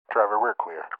Trevor, we're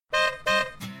clear.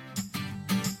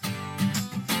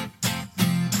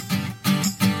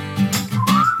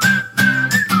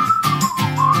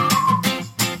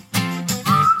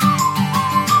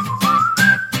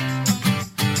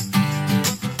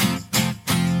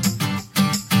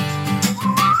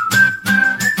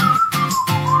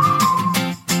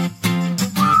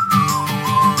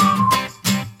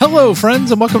 Hello,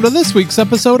 friends, and welcome to this week's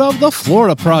episode of The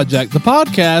Florida Project, the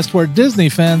podcast where Disney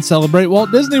fans celebrate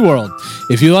Walt Disney World.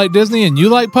 If you like Disney and you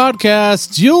like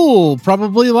podcasts, you'll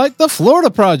probably like The Florida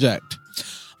Project.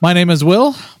 My name is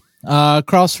Will.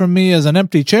 Across from me is an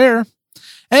empty chair.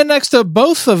 And next to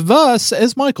both of us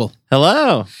is Michael.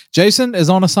 Hello. Jason is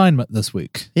on assignment this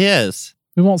week. He is.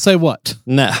 We won't say what.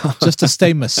 No. Just to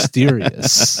stay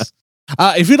mysterious.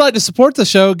 If you'd like to support the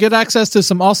show, get access to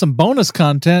some awesome bonus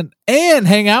content, and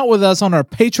hang out with us on our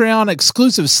Patreon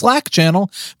exclusive Slack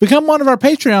channel, become one of our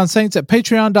Patreon saints at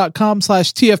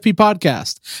patreon.com/TFP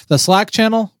podcast. The Slack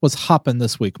channel was hopping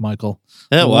this week, Michael.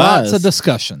 It Lots was. of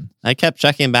discussion. I kept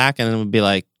checking back and it would be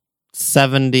like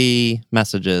 70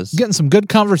 messages. Getting some good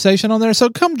conversation on there. So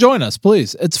come join us,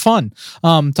 please. It's fun.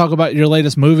 Talk about your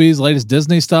latest movies, latest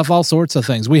Disney stuff, all sorts of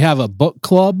things. We have a book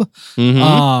club.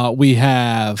 Mm-hmm.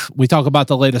 We talk about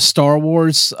the latest Star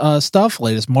Wars stuff,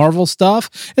 latest Marvel stuff.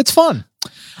 It's fun.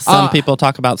 Some people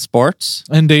talk about sports.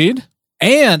 Indeed.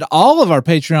 And all of our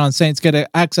Patreon saints get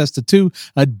access to 2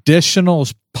 additional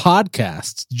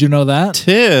podcasts. Did you know that?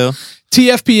 2.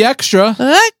 TFP Extra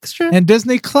Extra. and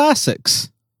Disney Classics.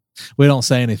 We don't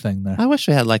say anything there. I wish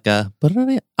we had like a, but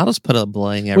I'll just put a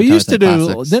bling every We time used I say to do,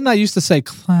 classics. didn't I used to say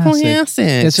classic? Classics.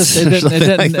 It's just,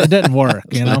 it didn't work,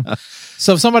 you know?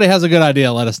 So if somebody has a good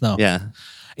idea, let us know. Yeah.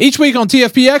 Each week on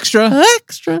TFP Extra,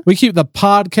 Extra. we keep the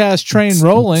podcast train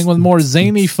rolling with more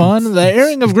zany fun, the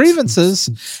airing of grievances,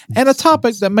 and a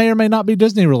topic that may or may not be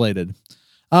Disney related.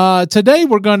 Today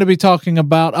we're going to be talking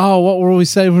about, what were we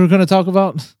say we were going to talk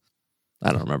about? I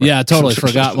don't remember. Yeah, I totally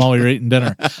forgot while we were eating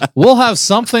dinner. We'll have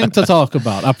something to talk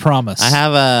about, I promise. I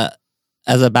have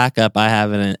as a backup, I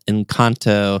have an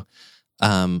Encanto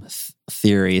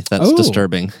theory that's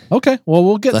disturbing. Okay, well,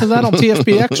 we'll get to that on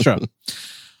TFP Extra.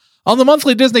 On the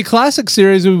monthly Disney Classic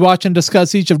series, we watch and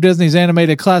discuss each of Disney's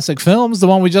animated classic films. The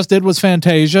one we just did was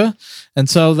Fantasia, and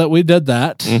so that we did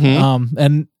that. Mm-hmm.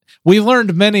 And we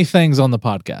learned many things on the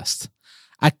podcast.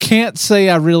 I can't say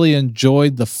I really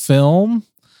enjoyed the film.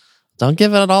 Don't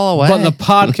give it all away. But the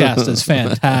podcast is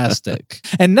fantastic.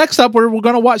 And next up, we're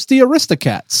going to watch the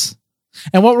Aristocats.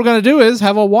 And what we're going to do is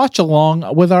have a watch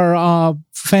along with our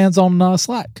fans on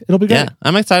Slack. It'll be great. Yeah,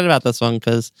 I'm excited about this one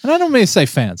because... And I don't mean to say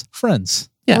fans, friends.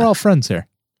 Yeah. We're all friends here.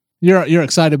 You're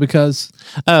excited because...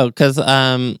 Because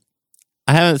I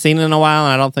haven't seen it in a while,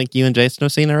 and I don't think you and Jason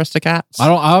have seen Aristocats.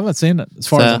 I haven't seen it, as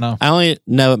far as I know. I only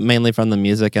know it mainly from the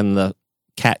music and the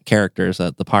cat characters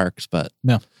at the parks, but...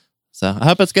 Yeah. So I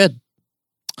hope it's good.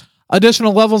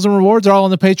 Additional levels and rewards are all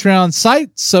on the Patreon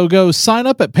site, so go sign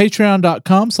up at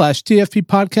patreon.com/TFP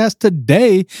podcast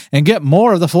today and get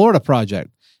more of the Florida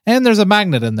Project. And there's a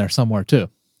magnet in there somewhere, too.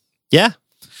 Yeah.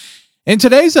 In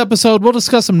today's episode, we'll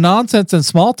discuss some nonsense and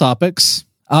small topics.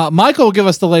 Michael will give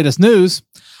us the latest news.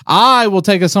 I will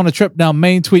take us on a trip down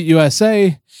Main Tweet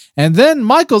USA. And then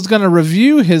Michael's going to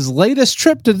review his latest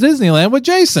trip to Disneyland with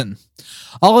Jason.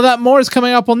 All of that and more is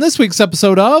coming up on this week's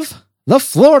episode of The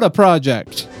Florida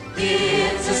Project.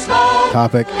 It's a small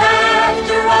topic.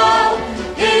 After all,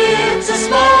 it's a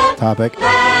small Topic.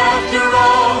 After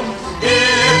all,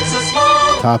 it's a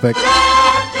small Topic.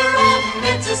 After all,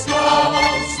 it's a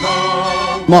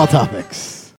small. Small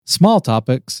topics. Small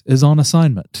topics is on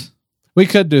assignment. We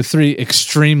could do 3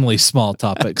 extremely small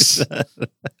topics.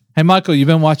 Hey, Michael, you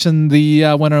been watching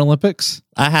the Winter Olympics?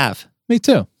 I have. Me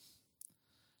too.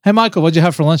 Hey, Michael, what'd you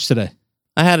have for lunch today?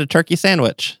 I had a turkey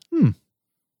sandwich.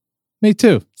 Me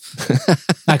too.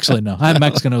 Actually, no. I had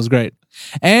Mexican. It was great.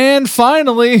 And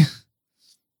finally,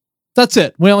 that's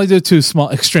it. We only do 2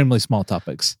 extremely small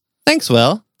topics. Thanks,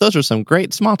 Will. Those are some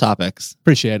great small topics.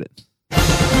 Appreciate it.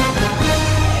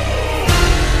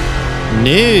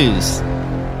 News.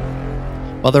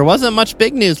 Well, there wasn't much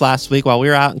big news last week while we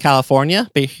were out in California,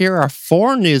 but here are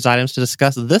 4 news items to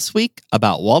discuss this week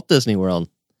about Walt Disney World.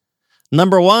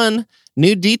 Number 1,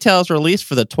 new details released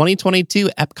for the 2022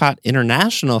 Epcot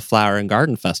International Flower and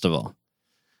Garden Festival.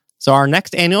 So our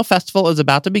next annual festival is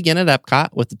about to begin at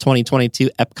Epcot with the 2022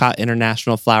 Epcot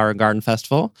International Flower and Garden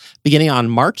Festival, beginning on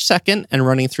March 2nd and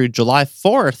running through July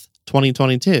 4th,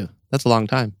 2022. That's a long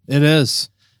time. It is.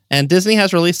 And Disney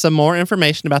has released some more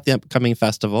information about the upcoming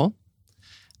festival.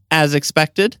 As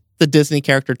expected, the Disney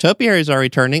character topiaries are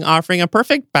returning, offering a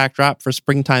perfect backdrop for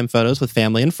springtime photos with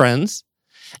family and friends.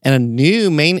 And a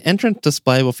new main entrance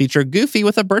display will feature Goofy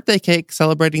with a birthday cake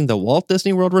celebrating the Walt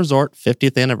Disney World Resort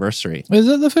 50th anniversary. Is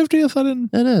it the 50th? I didn't.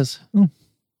 It is. Oh.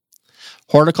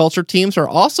 Horticulture teams are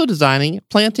also designing,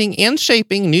 planting, and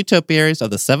shaping new topiaries of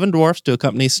the Seven Dwarfs to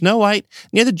accompany Snow White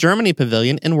near the Germany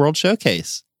Pavilion and World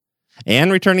Showcase.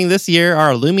 And returning this year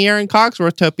are Lumiere and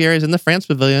Cogsworth topiaries in the France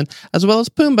Pavilion, as well as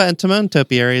Pumbaa and Timon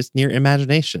topiaries near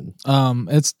Imagination.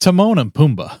 It's Timon and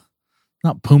Pumbaa,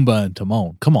 not Pumbaa and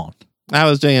Timon. Come on. I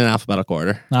was doing it in alphabetical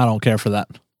order. I don't care for that.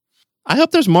 I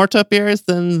hope there's more topiaries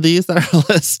than these that are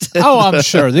listed. Oh, I'm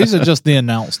sure. These are just the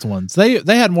announced ones. They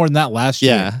had more than that last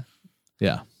year.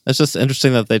 Yeah. It's just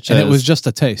interesting that they chose. And it was just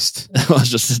a taste. It was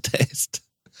just a taste.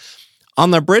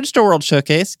 On the Bridge to World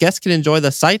Showcase, guests can enjoy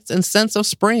the sights and scents of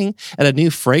spring at a new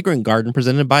fragrant garden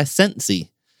presented by Scentsy.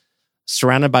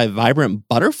 Surrounded by vibrant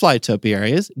butterfly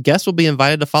topiaries, guests will be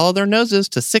invited to follow their noses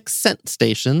to 6 scent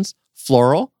stations: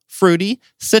 floral, fruity,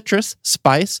 citrus,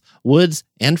 spice, woods,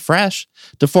 and fresh,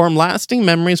 to form lasting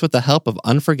memories with the help of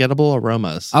unforgettable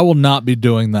aromas. I will not be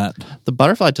doing that. The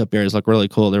butterfly topiaries look really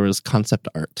cool. There was concept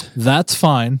art. That's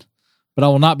fine, but I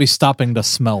will not be stopping to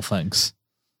smell things.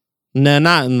 No,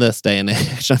 not in this day and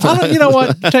age. You know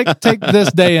what? Take this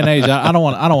day and age. I don't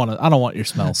want your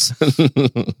smells.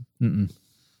 Mm-mm.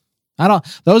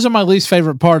 Those are my least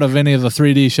favorite part of any of the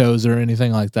 3D shows or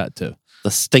anything like that too.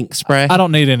 The stink spray. I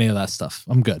don't need any of that stuff.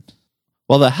 I'm good.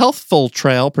 Well, the Healthful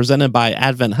Trail presented by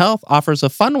Advent Health offers a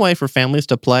fun way for families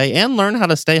to play and learn how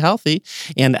to stay healthy,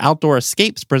 and Outdoor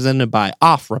Escapes presented by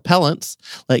Off Repellents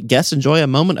let guests enjoy a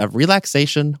moment of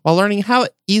relaxation while learning how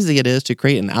easy it is to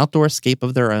create an outdoor escape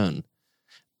of their own.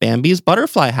 Bambi's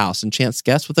Butterfly House enchants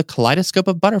guests with a kaleidoscope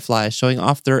of butterflies showing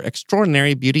off their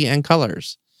extraordinary beauty and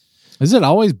colors. Is it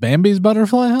always Bambi's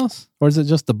Butterfly House? Or is it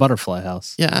just the Butterfly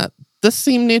House? Yeah, this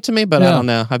seemed new to me, but I don't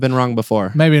know. I've been wrong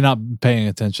before. Maybe not paying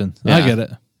attention. Yeah. I get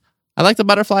it. I like the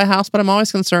Butterfly House, but I'm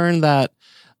always concerned that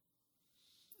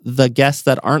the guests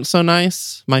that aren't so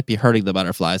nice might be hurting the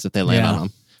butterflies if they land on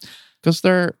them. Because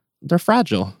they're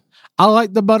fragile. I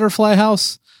like the Butterfly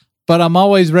House, but I'm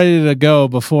always ready to go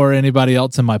before anybody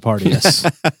else in my party is.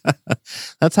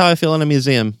 That's how I feel in a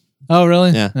museum. Oh, really?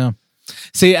 Yeah.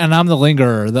 See, and I'm the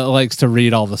lingerer that likes to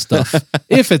read all the stuff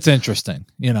if it's interesting,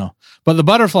 But the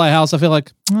Butterfly House, I feel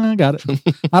like, I got it.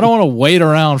 I don't want to wait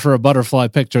around for a butterfly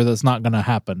picture that's not going to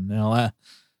happen,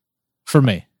 for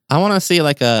me. I want to see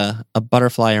like a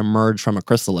butterfly emerge from a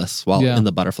chrysalis while in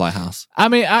the Butterfly House. I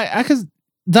mean, because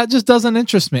that just doesn't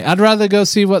interest me. I'd rather go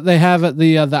see what they have at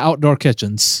the outdoor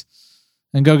kitchens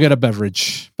and go get a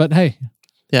beverage. But hey.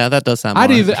 Yeah, that does sound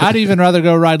I'd even rather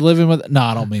go ride Living with... No,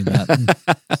 I don't mean that.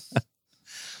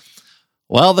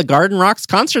 Well, the Garden Rocks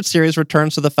concert series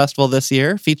returns to the festival this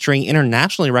year, featuring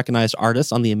internationally recognized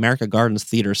artists on the America Gardens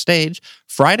Theater stage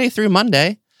Friday through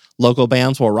Monday. Local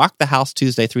bands will rock the house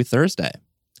Tuesday through Thursday.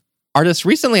 Artists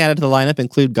recently added to the lineup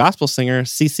include gospel singer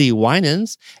CeCe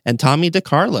Winans and Tommy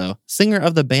DiCarlo, singer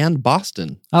of the band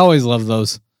Boston. I always love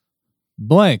those.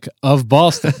 Blank of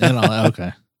Boston.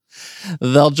 Okay.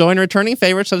 They'll join returning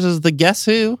favorites such as The Guess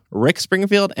Who, Rick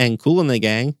Springfield, and Kool and the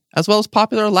Gang, as well as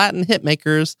popular Latin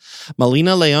hitmakers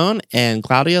Melina Leon and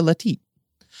Claudia Petit.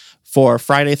 For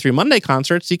Friday through Monday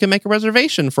concerts, you can make a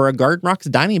reservation for a Garden Rocks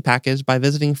dining package by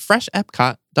visiting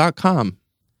freshepcot.com.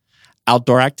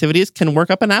 Outdoor activities can work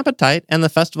up an appetite, and the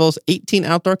festival's 18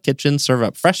 outdoor kitchens serve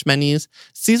up fresh menus,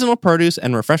 seasonal produce,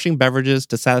 and refreshing beverages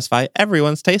to satisfy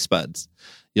everyone's taste buds.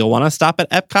 You'll want to stop at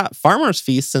Epcot Farmer's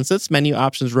Feast since its menu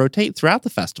options rotate throughout the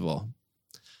festival.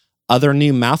 Other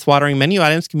new mouth-watering menu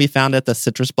items can be found at the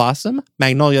Citrus Blossom,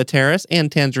 Magnolia Terrace, and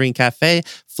Tangerine Cafe,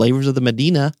 Flavors of the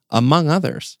Medina, among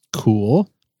others. Cool.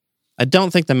 I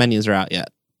don't think the menus are out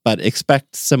yet, but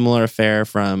expect similar fare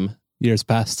from... years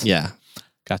past. Yeah.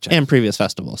 Gotcha. And previous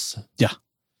festivals. Yeah.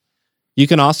 You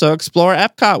can also explore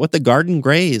Epcot with the Garden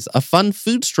Graze, a fun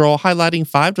food stroll highlighting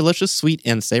 5 delicious sweet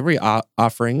and savory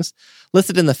offerings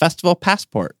listed in the festival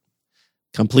passport.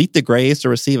 Complete the graze to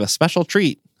receive a special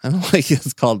treat. I don't think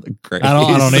it's called the graze. I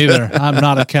don't either. I'm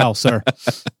not a cow, sir.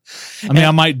 I mean,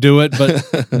 I might do it,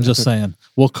 but I'm just saying.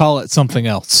 We'll call it something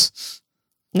else.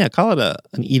 Yeah, call it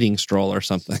an eating stroll or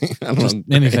something. I don't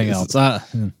know. Anything else.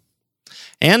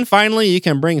 And finally, you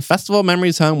can bring festival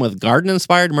memories home with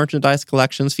garden-inspired merchandise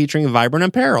collections featuring vibrant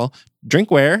apparel,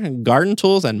 drinkware, garden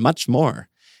tools, and much more.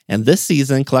 And this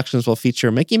season, collections will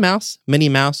feature Mickey Mouse, Minnie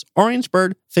Mouse, Orange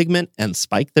Bird, Figment, and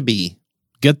Spike the Bee.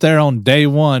 Get there on day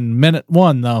 1, minute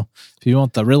 1, though, if you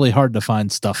want the really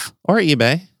hard-to-find stuff. Or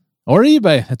eBay.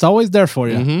 It's always there for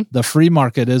you. Mm-hmm. The free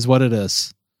market is what it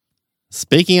is.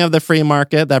 Speaking of the free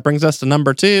market, that brings us to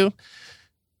number 2.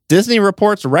 Disney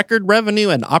reports record revenue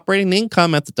and operating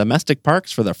income at the domestic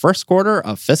parks for the first quarter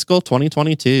of fiscal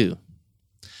 2022.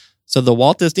 So the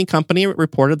Walt Disney Company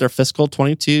reported their fiscal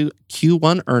 22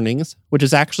 Q1 earnings, which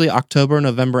is actually October,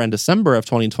 November, and December of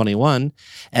 2021,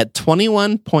 at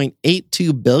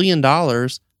 $21.82 billion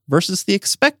versus the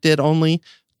expected only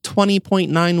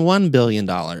 $20.91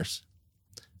 billion.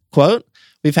 Quote,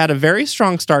 "We've had a very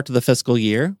strong start to the fiscal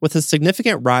year with a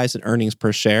significant rise in earnings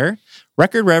per share,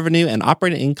 record revenue and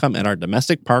operating income at our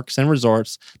domestic parks and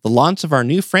resorts, the launch of our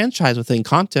new franchise with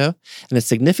Encanto, and a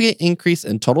significant increase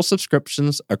in total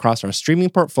subscriptions across our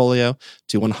streaming portfolio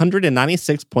to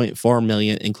 196.4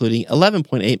 million, including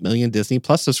 11.8 million Disney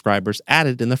Plus subscribers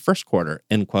added in the first quarter,"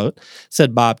 end quote,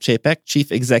 said Bob Chapek,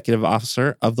 Chief Executive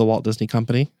Officer of the Walt Disney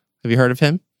Company. Have you heard of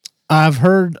him? I've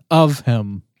heard of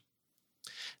him.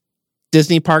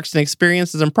 Disney Parks and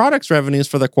Experiences and Products revenues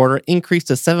for the quarter increased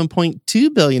to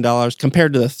 $7.2 billion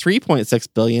compared to the $3.6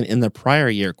 billion in the prior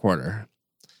year quarter.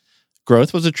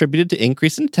 Growth was attributed to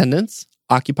increase in attendance,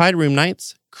 occupied room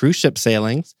nights, cruise ship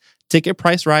sailings, ticket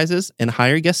price rises, and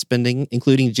higher guest spending,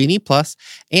 including Genie Plus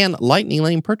and Lightning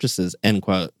Lane purchases, end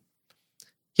quote.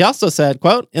 He also said,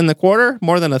 quote, "In the quarter,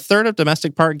 more than a third of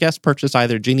domestic park guests purchased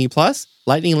either Genie Plus,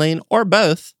 Lightning Lane, or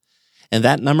both, and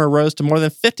that number rose to more than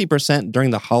 50%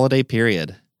 during the holiday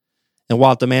period. And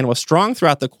while demand was strong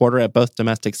throughout the quarter at both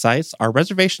domestic sites, our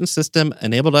reservation system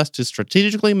enabled us to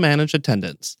strategically manage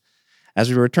attendance. As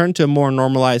we return to a more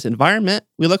normalized environment,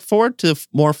 we look forward to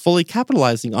more fully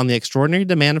capitalizing on the extraordinary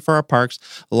demand for our parks,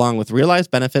 along with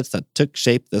realized benefits that took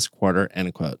shape this quarter,"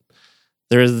 end quote.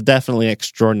 There is definitely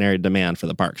extraordinary demand for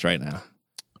the parks right now.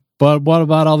 But what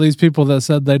about all these people that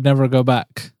said they'd never go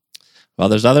back? Well,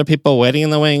 there's other people waiting in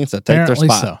the wings to take Apparently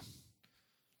their spot. so.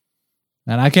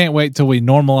 And I can't wait till we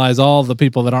normalize all the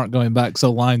people that aren't going back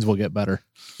so lines will get better.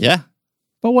 Yeah.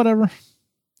 But whatever.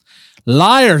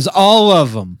 Liars, all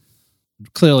of them.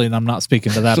 Clearly, and I'm not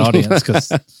speaking to that audience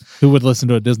because who would listen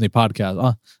to a Disney podcast?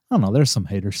 I don't know. There's some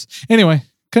haters. Anyway,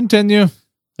 continue.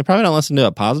 They probably don't listen to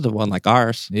a positive one like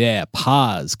ours. Yeah,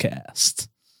 Podcast.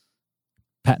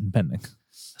 Patent pending.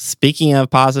 Speaking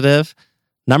of positive,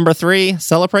 number 3,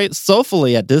 celebrate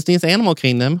soulfully at Disney's Animal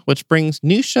Kingdom, which brings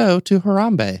new show to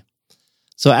Harambe.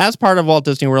 So as part of Walt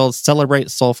Disney World's Celebrate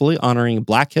Soulfully honoring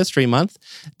Black History Month,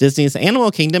 Disney's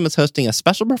Animal Kingdom is hosting a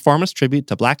special performance tribute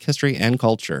to Black history and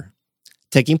culture.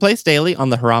 Taking place daily on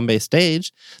the Harambe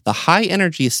stage, the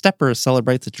high-energy steppers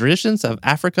celebrate the traditions of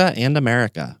Africa and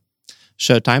America.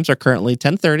 Showtimes are currently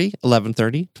 10:30,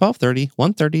 11:30, 12:30,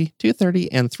 1:30, 2:30,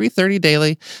 and 3:30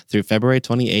 daily through February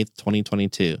 28th,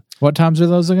 2022. What times are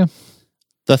those again?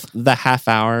 The half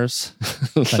hours.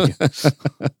 Thank you.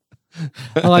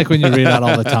 I like when you read out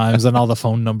all the times and all the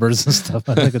phone numbers and stuff.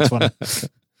 I think it's funny.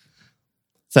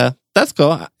 So that's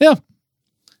cool. Yeah.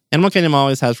 Animal Kingdom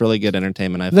always has really good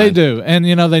entertainment, I find. They do. And,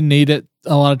 they need it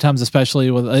a lot of times,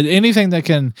 especially with anything that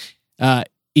can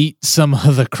eat some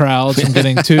of the crowds from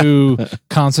getting too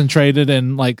concentrated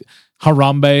in like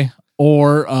Harambe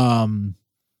or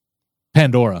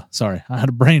Pandora. Sorry, I had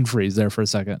a brain freeze there for a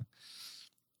second.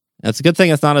 It's a good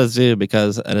thing it's not a zoo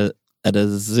because at a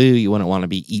zoo you wouldn't want to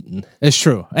be eaten. It's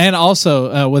true. And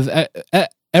also with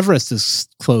Everest is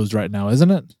closed right now, isn't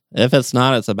it? If it's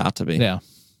not, it's about to be. Yeah.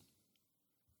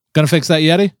 Gonna fix that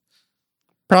Yeti?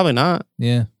 Probably not.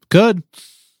 Yeah. Could.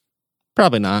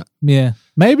 Probably not. Yeah.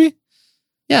 Maybe.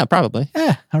 Yeah, probably.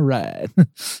 Yeah. All right.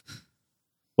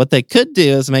 What they could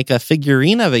do is make a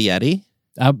figurine of a Yeti.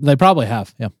 They probably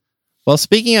have. Yeah. Well,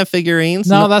 speaking of figurines...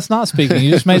 No, that's not speaking.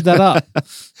 You just made that up.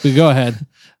 So go ahead.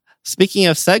 Speaking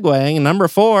of segueing, number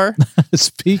 4.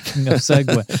 Speaking of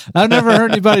segue. I've never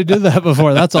heard anybody do that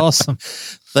before. That's awesome.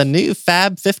 The new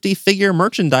Fab 50 figure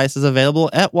merchandise is available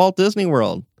at Walt Disney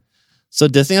World. So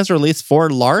Disney has released 4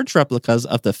 large replicas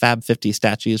of the Fab 50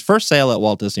 statues for sale at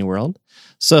Walt Disney World.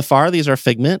 So far, these are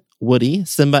Figment, Woody,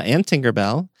 Simba, and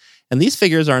Tinkerbell. And these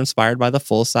figures are inspired by the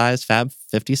full-size Fab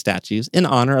 50 statues in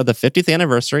honor of the 50th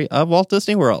anniversary of Walt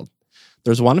Disney World.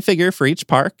 There's one figure for each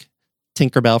park: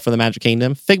 Tinkerbell for the Magic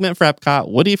Kingdom, Figment for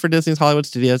Epcot, Woody for Disney's Hollywood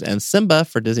Studios, and Simba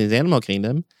for Disney's Animal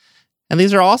Kingdom. And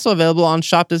these are also available on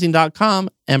shopdisney.com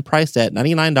and priced at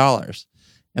 $99.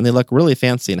 And they look really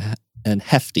fancy and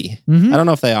hefty. Mm-hmm. I don't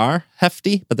know if they are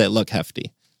hefty, but they look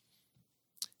hefty.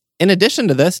 In addition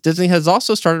to this, Disney has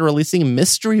also started releasing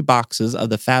mystery boxes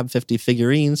of the Fab 50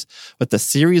 figurines, with the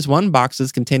Series 1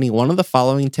 boxes containing one of the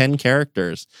following 10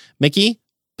 characters: Mickey,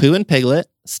 Pooh and Piglet,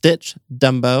 Stitch,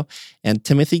 Dumbo, and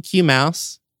Timothy Q.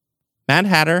 Mouse, Mad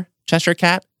Hatter, Cheshire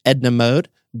Cat, Edna Mode,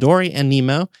 Dory and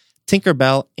Nemo,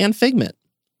 Tinkerbell, and Figment.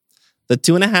 The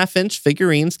 2.5-inch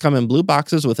figurines come in blue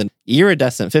boxes with an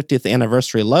iridescent 50th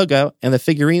anniversary logo, and the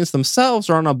figurines themselves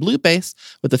are on a blue base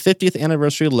with the 50th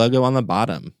anniversary logo on the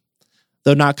bottom.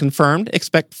 Though not confirmed,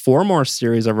 expect 4 more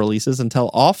series of releases until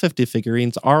all 50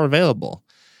 figurines are available.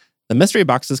 The mystery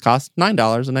boxes cost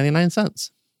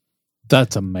 $9.99.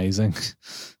 That's amazing.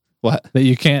 What? That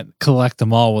you can't collect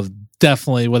them all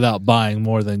definitely without buying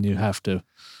more than you have to.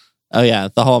 Oh, yeah,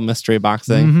 the whole mystery box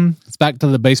thing. Mm-hmm. It's back to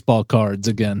the baseball cards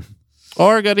again.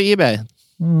 Or go to eBay.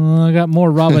 I got more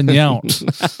Robin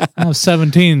Yount. I have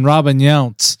 17 Robin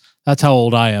Younts. That's how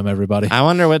old I am, everybody. I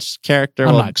wonder which character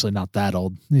I'm actually not that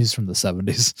old. He's from the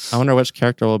 70s. I wonder which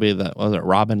character will be was it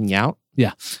Robin Yount?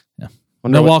 Yeah.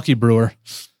 Milwaukee Brewer.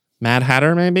 Mad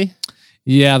Hatter, maybe?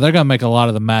 Yeah, they're going to make a lot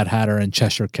of the Mad Hatter and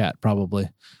Cheshire Cat, probably.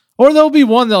 Or there'll be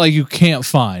one that like you can't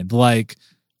find, like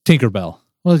Tinkerbell.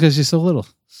 Well, because she's so little.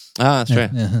 Oh, that's true.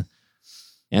 Yeah.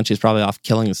 And she's probably off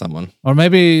killing someone. Or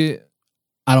maybe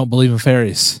I don't believe in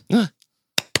fairies.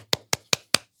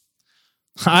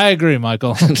 I agree,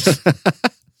 Michael.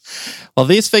 Well,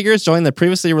 these figures join the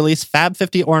previously released Fab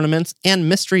 50 ornaments and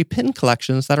mystery pin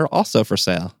collections that are also for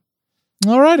sale.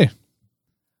 Alrighty.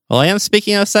 Well, and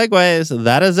speaking of segues,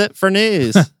 that is it for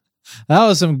news. That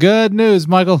was some good news,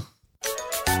 Michael.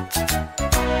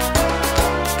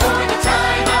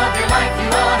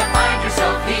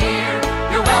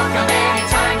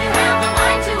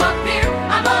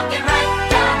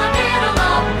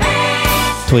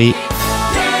 Tweet.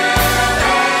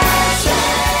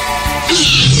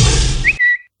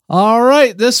 All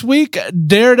right, this week,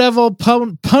 Daredevil,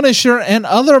 Punisher, and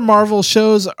other Marvel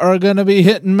shows are going to be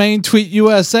hitting Main Tweet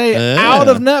USA out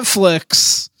of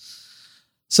Netflix.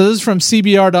 So this is from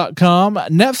CBR.com.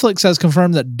 Netflix has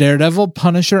confirmed that Daredevil,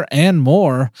 Punisher, and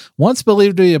more, once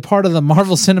believed to be a part of the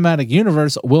Marvel Cinematic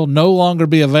Universe, will no longer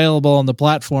be available on the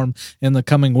platform in the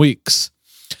coming weeks.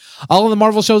 All of the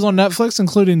Marvel shows on Netflix,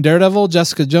 including Daredevil,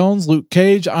 Jessica Jones, Luke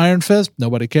Cage, Iron Fist,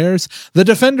 nobody cares, The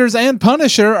Defenders, and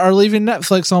Punisher are leaving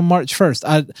Netflix on March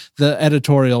 1st. The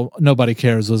editorial, nobody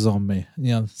cares, was on me.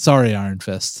 Sorry, Iron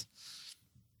Fist.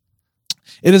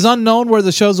 It is unknown where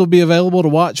the shows will be available to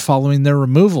watch following their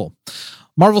removal.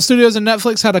 Marvel Studios and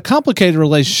Netflix had a complicated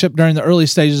relationship during the early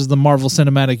stages of the Marvel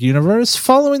Cinematic Universe.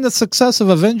 Following the success of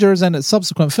Avengers and its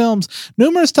subsequent films,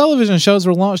 numerous television shows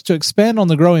were launched to expand on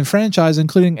the growing franchise,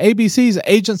 including ABC's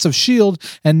Agents of S.H.I.E.L.D.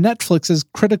 and Netflix's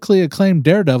critically acclaimed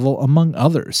Daredevil, among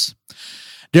others.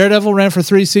 Daredevil ran for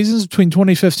 3 seasons between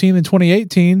 2015 and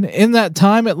 2018. In that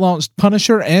time, it launched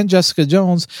Punisher and Jessica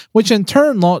Jones, which in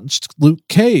turn launched Luke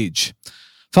Cage,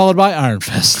 followed by Iron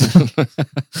Fist.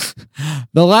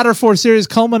 The latter 4 series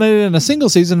culminated in a single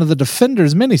season of the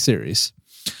Defenders miniseries.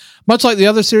 Much like the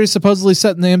other series supposedly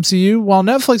set in the MCU, while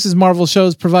Netflix's Marvel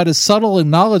shows provided subtle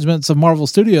acknowledgments of Marvel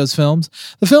Studios films,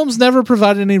 the films never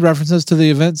provided any references to the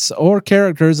events or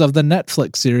characters of the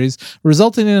Netflix series,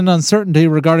 resulting in uncertainty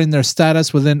regarding their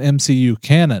status within MCU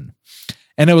canon.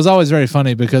 And it was always very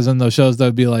funny because in those shows,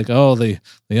 they'd be like, oh, the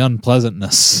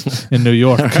unpleasantness in New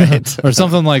York right. Or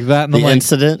something like that. And the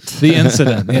incident. The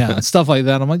incident, yeah. Stuff like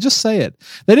that. I'm like, just say it.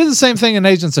 They did the same thing in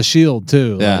Agents of S.H.I.E.L.D.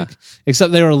 too. Yeah.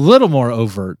 Except they were a little more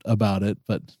overt about it,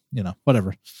 but,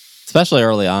 whatever. Especially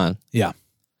early on. Yeah.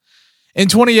 In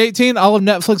 2018, all of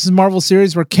Netflix's Marvel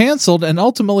series were canceled and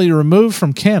ultimately removed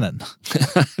from canon.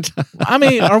 I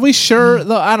mean, are we sure?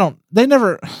 Though doesn't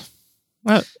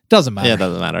matter. Yeah, it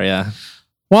doesn't matter, yeah.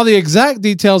 While the exact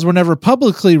details were never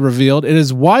publicly revealed, it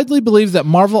is widely believed that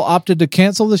Marvel opted to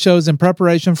cancel the shows in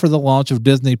preparation for the launch of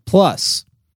Disney+.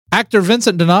 Actor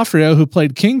Vincent D'Onofrio, who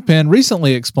played Kingpin,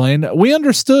 recently explained, "We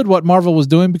understood what Marvel was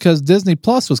doing because Disney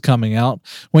Plus was coming out.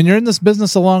 When you're in this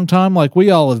business a long time like we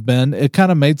all have been, it kind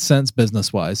of made sense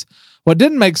business-wise. What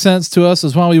didn't make sense to us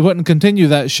is why we wouldn't continue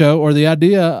that show or the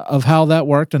idea of how that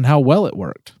worked and how well it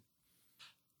worked."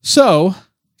 So,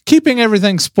 keeping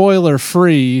everything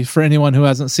spoiler-free for anyone who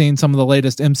hasn't seen some of the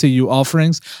latest MCU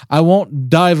offerings, I won't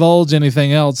divulge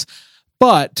anything else,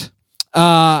 but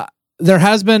there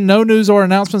has been no news or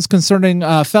announcements concerning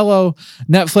fellow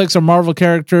Netflix or Marvel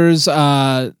characters,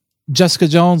 Jessica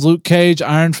Jones, Luke Cage,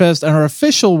 Iron Fist, and our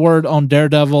official word on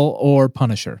Daredevil or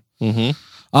Punisher. Mm-hmm.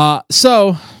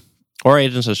 Or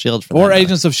Agents of S.H.I.E.L.D. Or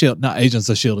Agents of S.H.I.E.L.D. No, Agents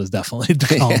of S.H.I.E.L.D. is definitely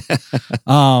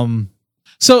gone.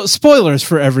 So spoilers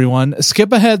for everyone.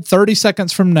 Skip ahead 30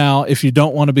 seconds from now if you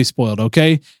don't want to be spoiled,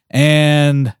 okay?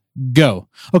 And go.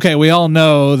 Okay, we all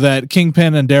know that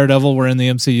Kingpin and Daredevil were in the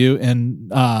MCU in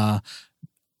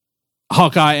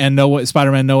Hawkeye and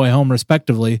Spider-Man No Way Home,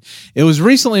 respectively. It was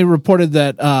recently reported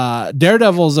that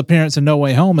Daredevil's appearance in No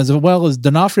Way Home, as well as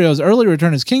D'Onofrio's early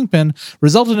return as Kingpin,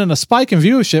 resulted in a spike in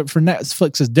viewership for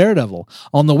Netflix's Daredevil.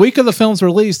 On the week of the film's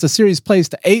release, the series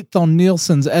placed 8th on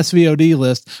Nielsen's SVOD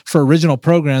list for original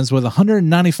programs with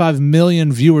 195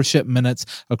 million viewership minutes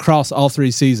across all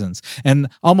 3 seasons. And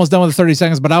almost done with the 30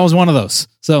 seconds, but I was one of those.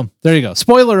 So there you go.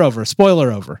 Spoiler over.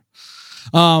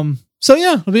 So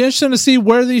yeah, it'll be interesting to see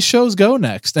where these shows go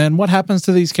next and what happens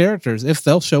to these characters, if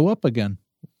they'll show up again.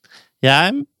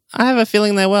 Yeah, I have a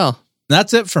feeling they will.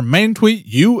 That's it for Main Tweet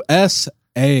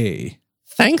USA.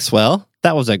 Thanks, Will.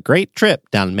 That was a great trip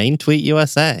down Main Tweet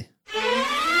USA.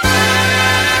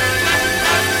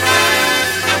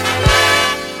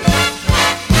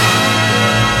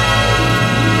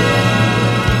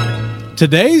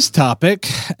 Today's topic,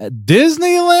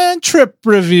 Disneyland trip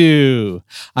review.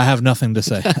 I have nothing to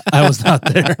say. I was not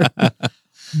there.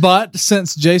 But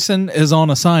since Jason is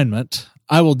on assignment,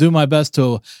 I will do my best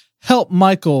to help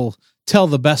Michael tell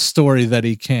the best story that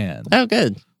he can. Oh,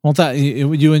 good. Won't that,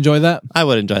 you enjoy that? I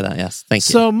would enjoy that, yes. Thank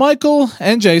you. So Michael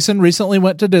and Jason recently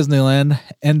went to Disneyland.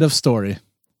 End of story.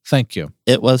 Thank you.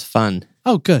 It was fun.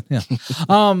 Oh, good. Yeah.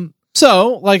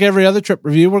 So, like every other trip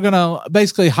review, we're going to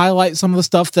basically highlight some of the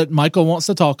stuff that Michael wants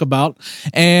to talk about.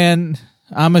 And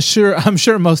I'm sure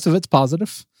most of it's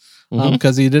positive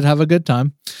because he did have a good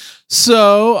time.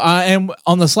 So, and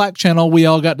on the Slack channel, we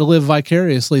all got to live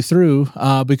vicariously through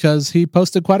because he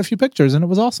posted quite a few pictures and it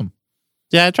was awesome.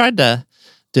 Yeah, I tried to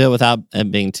do it without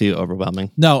it being too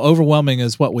overwhelming. No, overwhelming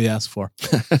is what we asked for.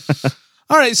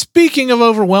 All right, speaking of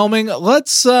overwhelming,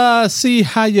 let's see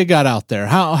how you got out there.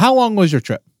 How long was your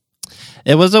trip?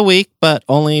 It was a week, but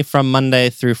only from Monday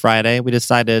through Friday. We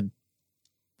decided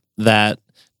that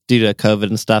due to COVID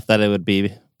and stuff, that it would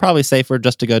be probably safer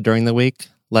just to go during the week,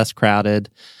 less crowded,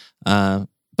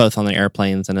 both on the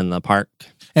airplanes and in the park.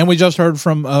 And we just heard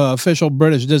from official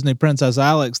British Disney Princess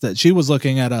Alex that she was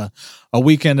looking at a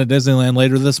weekend at Disneyland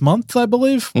later this month, I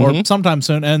believe, or sometime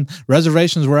soon, and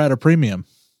reservations were at a premium.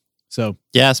 So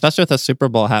yeah, especially with the Super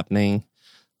Bowl happening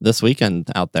this weekend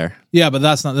out there. Yeah, but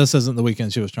this isn't the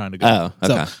weekend she was trying to go. Oh,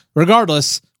 okay. So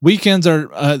regardless, weekends are,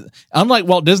 unlike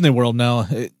Walt Disney World now,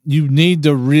 you need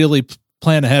to really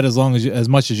plan ahead as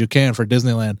much as you can for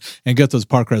Disneyland and get those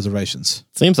park reservations.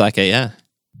 Seems like it, yeah.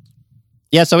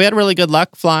 Yeah, so we had really good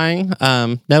luck flying.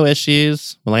 No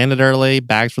issues. We landed early.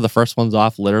 Bags were the first ones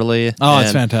off, literally. Oh,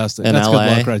 it's fantastic. That's LA.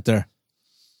 Good luck right there.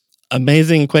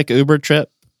 Amazing quick Uber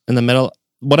trip in the middle.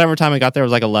 Whatever time we got there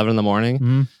was like 11 in the morning.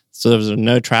 Mm-hmm. So there was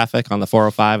no traffic on the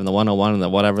 405 and the 101 and the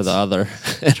whatever the other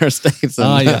interstates.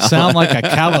 Oh, you sound like a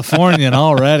Californian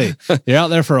already. You're out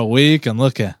there for a week and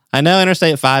look at. I know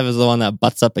Interstate 5 is the one that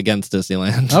butts up against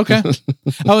Disneyland. Okay.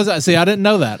 I didn't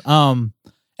know that.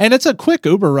 And it's a quick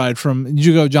Uber ride from. Did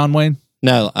you go John Wayne?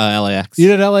 No, LAX. You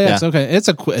did LAX. Yeah. Okay,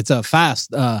 it's a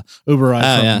fast Uber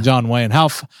ride from John Wayne. How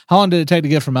long did it take to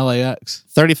get from LAX?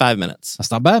 35 minutes.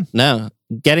 That's not bad. No,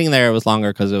 getting there was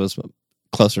longer because it was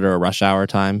closer to a rush hour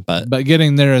time, but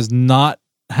getting there is not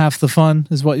half the fun,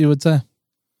 is what you would say.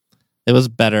 It was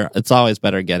better. It's always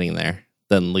better getting there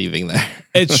than leaving there.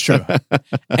 It's true.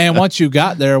 And once you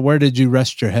got there, where did you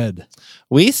rest your head?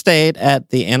 We stayed at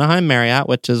the Anaheim Marriott,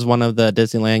 which is one of the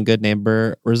Disneyland Good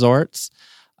Neighbor resorts.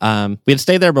 We had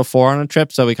stayed there before on a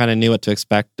trip, so we kind of knew what to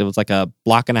expect. It was like a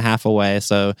block and a half away,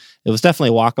 so it was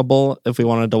definitely walkable if we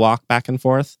wanted to walk back and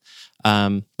forth.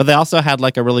 But they also had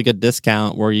like a really good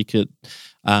discount where you could,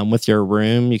 with your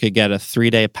room, you could get a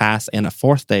 3-day pass and a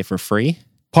 4th day for free.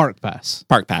 Park pass,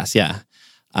 yeah.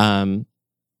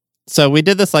 So we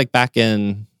did this like back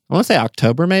in, I want to say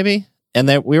October maybe, and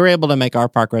we were able to make our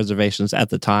park reservations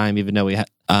at the time, even though we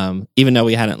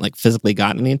hadn't like physically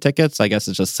gotten any tickets. I guess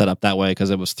it's just set up that way because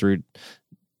it was through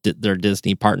their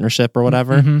Disney partnership or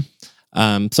whatever.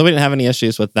 Mm-hmm. So we didn't have any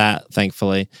issues with that,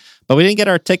 thankfully. But we didn't get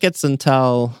our tickets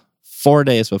until 4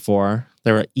 days before.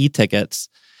 There were e-tickets,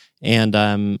 and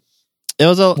it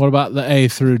was a. What about the A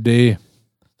through D?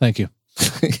 Thank you.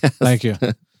 Yes. Thank you.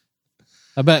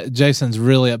 I bet Jason's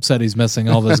really upset he's missing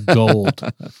all this gold.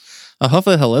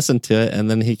 Hopefully he'll listen to it, and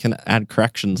then he can add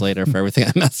corrections later for everything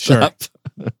I messed up.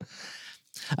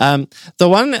 The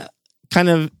one kind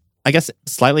of, I guess,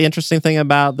 slightly interesting thing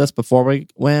about this before we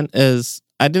went is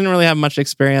I didn't really have much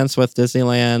experience with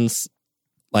Disneyland's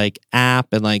like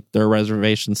app and like their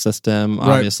reservation system,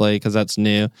 obviously, because that's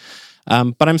new.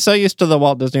 But I'm so used to the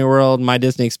Walt Disney World, My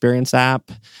Disney Experience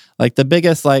app. Like the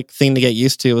biggest like thing to get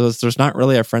used to was there's not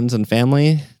really a friends and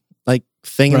family like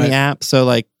thing in the app. So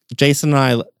like Jason and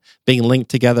I being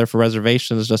linked together for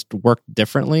reservations just worked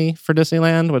differently for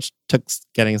Disneyland, which took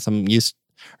getting some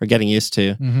or getting used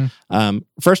to. Mm-hmm.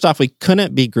 First off, we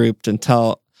couldn't be grouped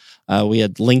until we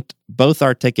had linked both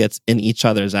our tickets in each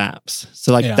other's apps.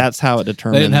 So that's how it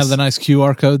determines. They didn't have the nice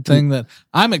QR code thing that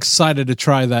I'm excited to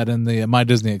try that in the My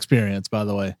Disney Experience, by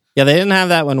the way. Yeah, they didn't have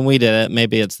that when we did it.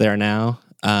 Maybe it's there now.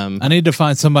 I need to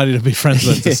find somebody to be friends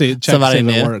with to see, check Somebody see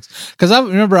if it works. Because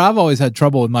I've always had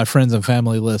trouble with my friends and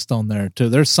family list on there too.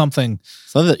 There's something.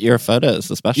 So that your photos,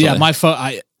 especially. Yeah, my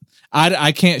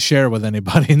I can't share with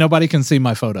anybody. Nobody can see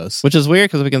my photos, which is weird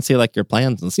because we can see like your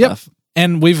plans and stuff. Yep.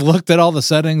 And we've looked at all the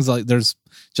settings. Like, just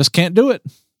can't do it.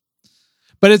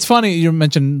 But it's funny you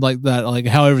mentioned like that, like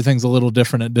how everything's a little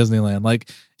different at Disneyland. Like,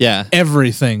 yeah,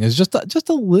 everything is just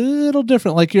a little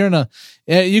different. Like you're in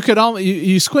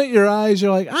you squint your eyes,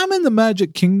 you're like, I'm in the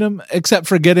Magic Kingdom, except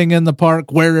for getting in the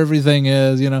park where everything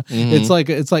is. Mm-hmm.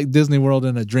 It's like Disney World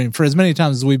in a dream. For as many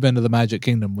times as we've been to the Magic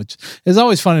Kingdom, which is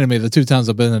always funny to me, the 2 times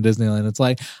I've been to Disneyland, it's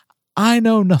like I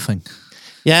know nothing.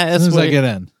 Yeah, as soon as I get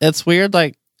in, it's weird.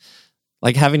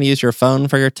 Like having to use your phone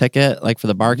for your ticket, like for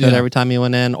the barcode every time you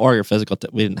went in, or your physical.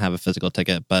 We didn't have a physical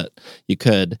ticket, but you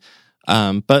could.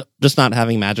 But just not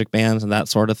having magic bands and that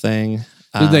sort of thing.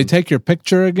 Did they take your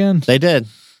picture again? They did.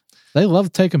 They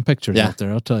love taking pictures out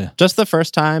there, I'll tell you. Just the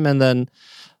first time, and then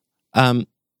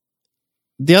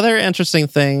the other interesting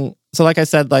thing. So, like I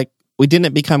said, like we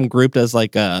didn't become grouped as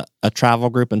like a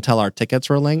travel group until our tickets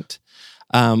were linked.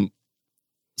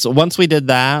 So once we did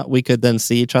that, we could then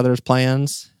see each other's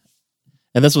plans.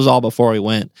 And this was all before we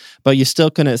went, but you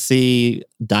still couldn't see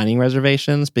dining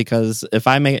reservations because if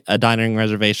I make a dining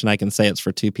reservation, I can say it's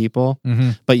for 2 people,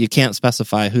 but you can't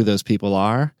specify who those people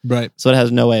are. Right. So it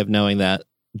has no way of knowing that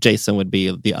Jason would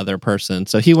be the other person.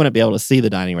 So he wouldn't be able to see the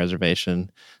dining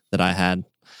reservation that I had.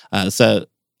 So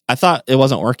I thought it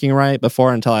wasn't working right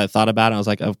before until I thought about it. I was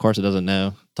like, of course it doesn't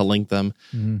know to link them.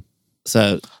 Mm-hmm.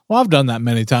 So, well, I've done that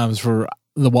many times for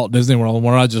the Walt Disney World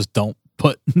where I just don't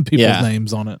put people's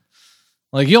names on it.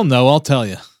 Like, you'll know, I'll tell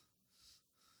you.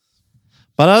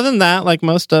 But other than that, like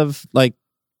most of like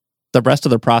the rest of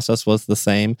the process was the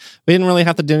same. We didn't really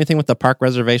have to do anything with the park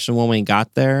reservation when we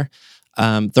got there.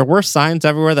 There were signs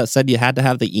everywhere that said you had to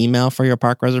have the email for your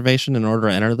park reservation in order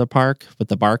to enter the park with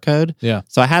the barcode. Yeah.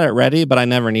 So I had it ready, but I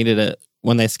never needed it.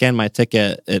 When they scanned my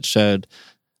ticket, it showed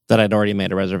that I'd already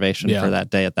made a reservation for that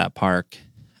day at that park.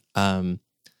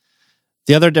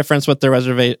 The other difference with the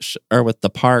reservation or with the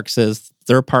parks is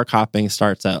their park hopping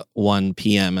starts at 1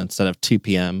 p.m. instead of 2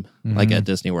 p.m. Like at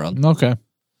Disney World. Okay.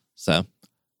 So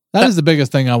that is the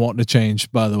biggest thing I want to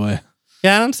change, by the way.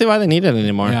 Yeah, I don't see why they need it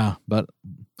anymore. Yeah, but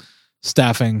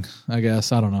staffing, I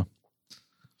guess. I don't know.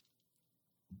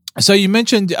 So you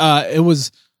mentioned it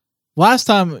was last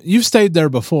time you've stayed there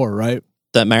before, right?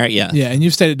 The Marriott, yeah. Yeah, and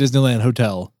you've stayed at Disneyland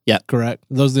Hotel. Yeah. Correct?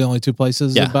 Those are the only 2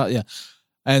 places? Yeah.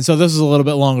 And so this is a little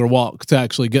bit longer walk to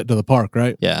actually get to the park,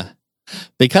 right? Yeah.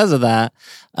 Because of that,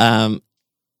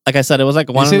 like I said, it was like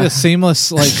one. You see the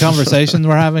seamless like conversations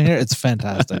we're having here? It's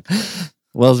fantastic.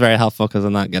 Will's very helpful because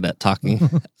I'm not good at talking.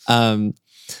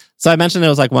 So I mentioned it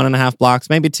was like 1.5 blocks,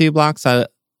 maybe 2 blocks. I'm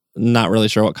not really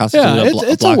sure what constitutes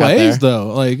it's a ways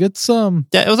though. Like it's yeah,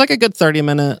 it was like a good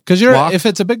 30-minute because if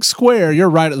it's a big square, you're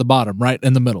right at the bottom, right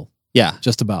in the middle. Yeah,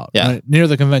 just about. Yeah, right, near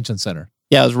the convention center.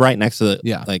 Yeah, it was right next to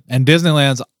the and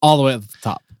Disneyland's all the way at the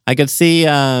top. I could see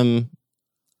the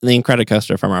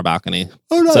Incredicoaster from our balcony.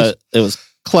 Oh, nice. So it was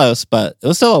close, but it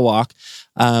was still a walk.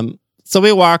 So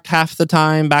we walked half the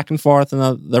time back and forth,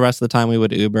 and the rest of the time we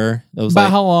would Uber. It was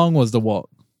about how long was the walk?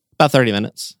 About 30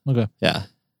 minutes. Okay. Yeah.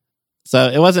 So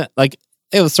it wasn't like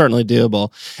it was certainly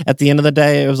doable. At the end of the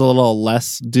day, it was a little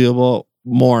less doable.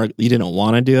 More, you didn't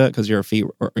want to do it because your feet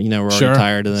were, were already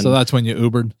tired. And then, so that's when you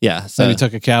Ubered. Yeah. So you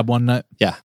took a cab one night.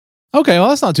 Yeah. Okay, well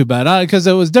that's not too bad because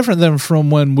it was different than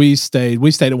from when we stayed. We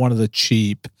stayed at one of the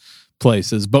cheap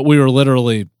places, but we were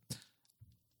literally,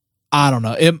 I don't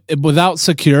know, it without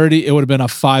security, it would have been a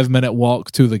 5-minute walk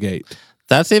to the gate.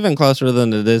 That's even closer than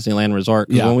the Disneyland Resort.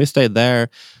 Because when we stayed there,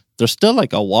 there's still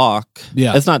like a walk.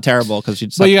 Yeah, it's not terrible because you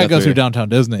just. But you got to go through downtown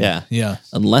Disney. Yeah.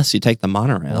 Unless you take the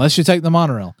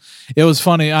monorail. It was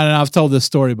funny, and I've told this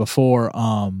story before.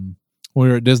 We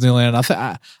were at Disneyland.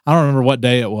 I don't remember what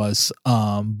day it was,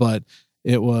 but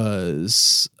it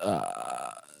was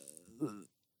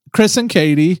Chris and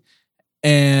Katie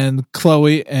and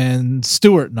Chloe and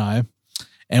Stuart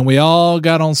and we all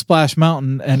got on Splash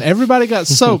Mountain, and everybody got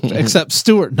soaked except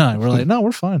Stuart and I. We're like, no,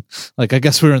 we're fine. Like, I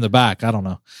guess we were in the back. I don't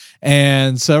know.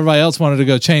 And so everybody else wanted to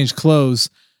go change clothes.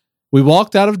 We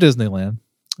walked out of Disneyland.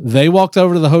 They walked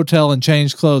over to the hotel and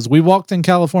changed clothes. We walked in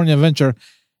California Adventure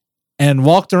and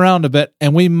walked around a bit,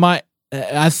 and we might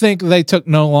I think they took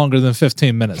no longer than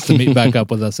 15 minutes to meet back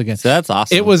up with us again. So that's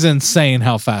awesome. It was insane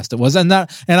how fast it was. And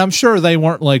I'm sure they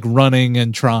weren't like running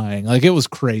and trying. Like it was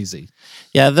crazy.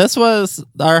 Yeah,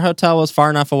 our hotel was far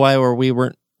enough away where we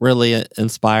weren't really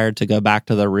inspired to go back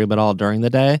to the room at all during the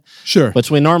day. Sure.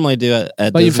 Which we normally do at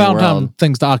But Disney you found World.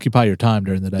 things to occupy your time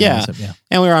during the day. Yeah. Yeah.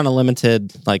 And we were on a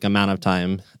limited amount of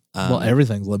time. Well,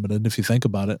 everything's limited if you think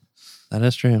about it. That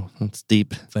is true. That's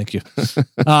deep. Thank you.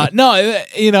 No,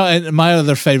 and my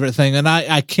other favorite thing, and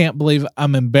I can't believe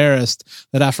I'm embarrassed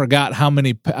that I forgot how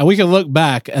many. We can look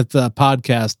back at the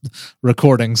podcast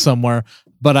recording somewhere,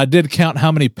 but I did count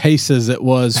how many paces it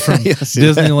was from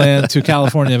Disneyland to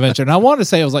California Adventure. And I want to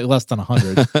say it was like less than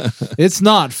 100. It's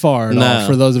not far at all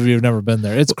for those of you who've never been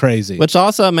there. It's crazy. Which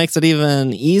also makes it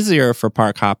even easier for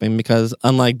park hopping because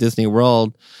unlike Disney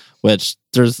World, which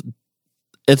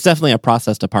it's definitely a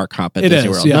process to park hop at Disney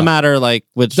World. Yeah. No matter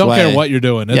which Don't way. care what you're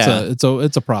doing.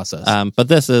 It's a process. But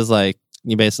this is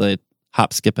you basically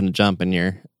hop, skip, and a jump, and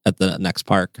you're at the next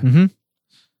park. Mm-hmm.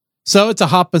 So it's a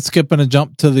hop and skip and a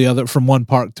jump from one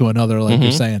park to another, like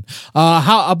you're saying.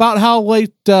 How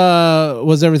late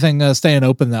was everything staying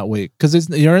open that week? Because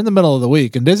you're in the middle of the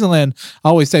week, and Disneyland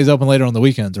always stays open later on the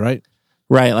weekends, right?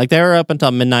 Right, they were up until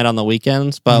midnight on the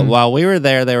weekends, but while we were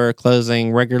there, they were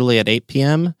closing regularly at 8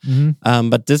 p.m.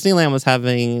 But Disneyland was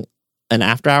having an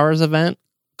after-hours event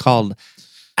called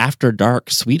After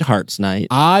Dark Sweethearts Night.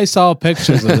 I saw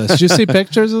pictures of this. Did you see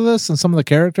pictures of this and some of the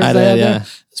characters they had there?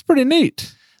 It's pretty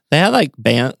neat. They had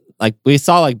band, we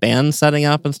saw bands setting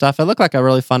up and stuff. It looked like a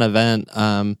really fun event.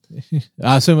 I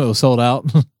assume it was sold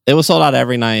out. It was sold out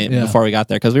every night before we got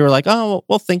there because we were like, oh,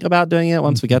 we'll think about doing it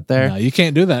once we get there. No, you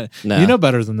can't do that. No. You know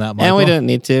better than that, Michael. And we didn't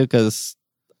need to because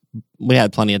we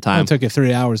had plenty of time. It took you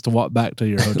 3 hours to walk back to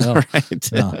your hotel.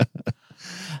 Right. No.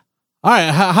 All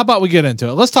right, how about we get into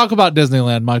it? Let's talk about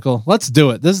Disneyland, Michael. Let's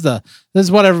do it. This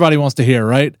is what everybody wants to hear,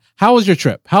 right? How was your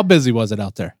trip? How busy was it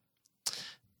out there?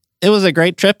 It was a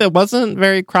great trip. It wasn't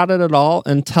very crowded at all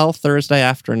until Thursday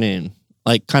afternoon,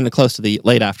 kind of close to the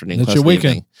late afternoon. It's your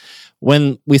weekend. Evening.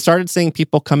 When we started seeing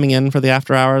people coming in for the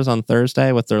after hours on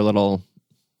Thursday with their little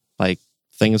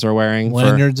things they're wearing,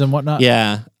 lanyards and whatnot.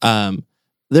 Yeah,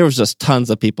 there was just tons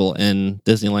of people in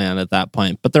Disneyland at that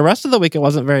point. But the rest of the week, it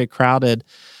wasn't very crowded.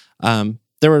 There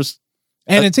was,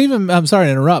 and it's even. I'm sorry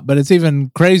to interrupt, but it's even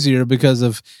crazier because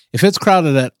if it's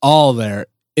crowded at all there,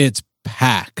 it's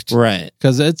packed, right?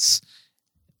 Because it's.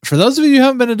 For those of you who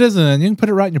haven't been to Disneyland, you can put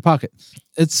it right in your pocket.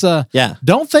 It's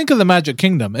Don't think of the Magic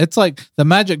Kingdom. It's like the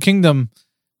Magic Kingdom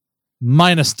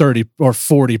minus 30 or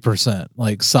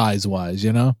 40%, size wise.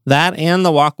 That and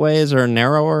the walkways are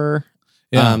narrower.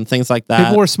 Yeah. Things like that.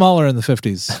 People were smaller in the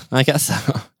 50s. I guess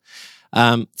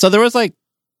so. So there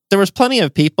was plenty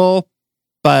of people,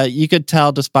 but you could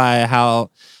tell just by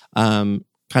how kind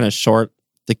of short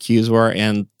the queues were,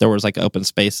 and there was open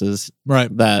spaces. Right.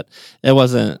 That it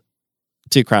wasn't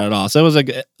too crowded at all. So it was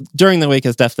during the week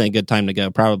is definitely a good time to go.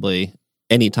 Probably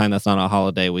any time that's not a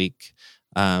holiday week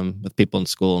with people in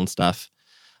school and stuff.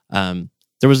 There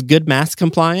was good mask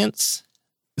compliance.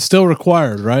 Still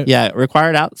required, right? Yeah,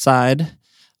 required outside.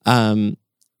 And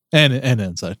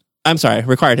inside. I'm sorry,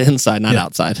 required inside, not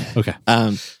outside. Okay.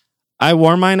 I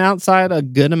wore mine outside a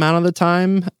good amount of the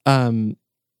time.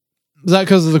 Is that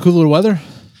because of the cooler weather?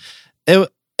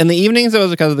 In the evenings, it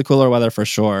was because of the cooler weather for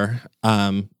sure.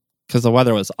 Because the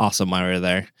weather was awesome while we were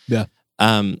there. Yeah.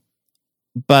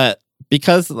 But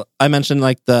because I mentioned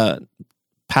the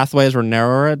pathways were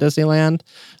narrower at Disneyland,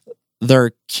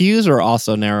 their queues are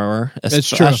also narrower,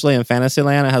 especially in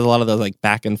Fantasyland. It has a lot of those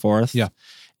back and forth. Yeah.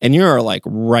 And you're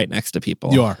right next to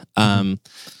people. You are.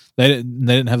 They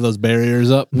didn't have those barriers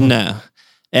up. No.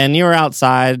 And you were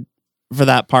outside for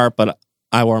that part, but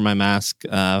I wore my mask.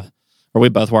 Or we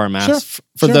both wore a mask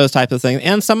for those types of things.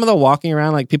 And some of the walking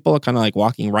around, people are kind of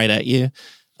walking right at you,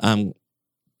 trying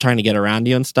to get around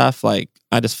you and stuff. I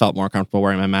just felt more comfortable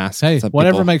wearing my mask. Hey,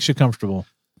 whatever makes you comfortable.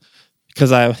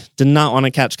 Because I did not want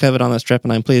to catch COVID on this trip,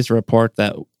 and I'm pleased to report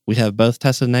that we have both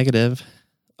tested negative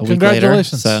a week later.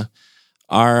 Congratulations. So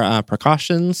our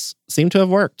precautions seem to have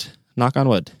worked. Knock on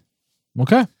wood.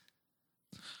 Okay.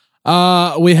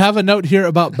 We have a note here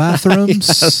about bathrooms.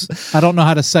 Yes. I don't know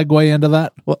how to segue into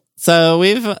that. Well, so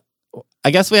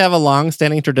I guess we have a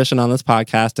long-standing tradition on this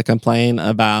podcast to complain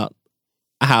about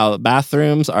how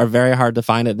bathrooms are very hard to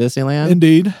find at Disneyland.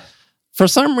 Indeed. For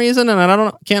some reason,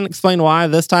 and can't explain why,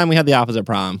 this time we had the opposite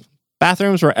problem.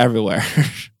 Bathrooms were everywhere.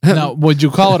 Now, would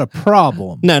you call it a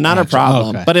problem? No, not a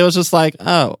problem. Okay. But it was just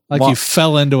you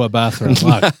fell into a bathroom.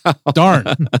 Darn.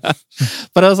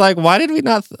 But I was why did we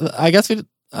not? I guess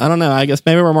I don't know. I guess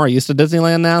maybe we're more used to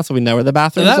Disneyland now, so we know where the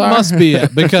bathrooms That are. must be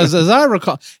it, because as I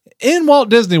recall, in Walt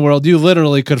Disney World, you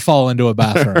literally could fall into a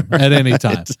bathroom at any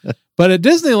time. But at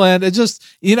Disneyland, it just,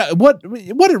 what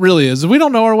it really is we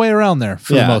don't know our way around there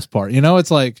for the most part.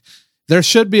 It's like there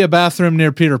should be a bathroom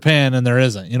near Peter Pan, and there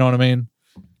isn't. You know what I mean?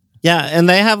 Yeah, and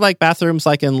they have like bathrooms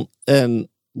like in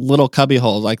little cubby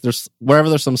holes. Like there's wherever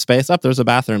there's some space up, there's a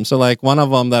bathroom. So like one of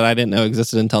them that I didn't know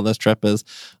existed until this trip is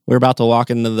we're about to walk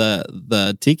into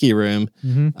the tiki room.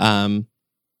 Mm-hmm.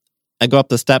 I go up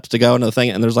the steps to go into the thing,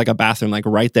 and there's like a bathroom like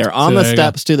right there on the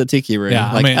steps to the tiki room.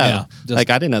 Yeah, like,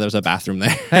 I didn't know there's a bathroom there.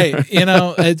 Hey,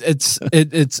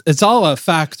 it's all a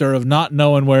factor of not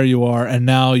knowing where you are, and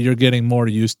now you're getting more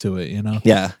used to it.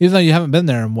 Yeah. Even though you haven't been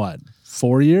there in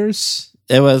 4 years?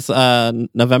 It was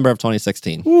November of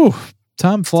 2016. Ooh,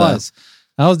 time flies.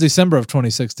 That was December of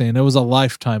 2016. It was a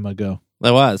lifetime ago.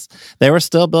 It was. They were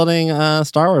still building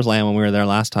Star Wars Land when we were there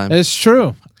last time. It's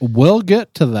true. We'll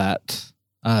get to that,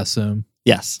 I assume.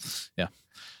 Yes. Yeah.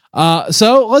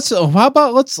 So let's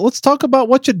talk about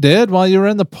what you did while you were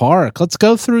in the park. Let's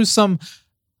go through some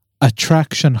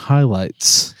attraction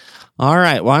highlights. All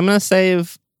right. Well, I'm going to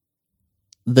save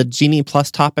the Genie Plus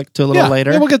topic to a little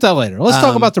later. Yeah, we'll get that later. Let's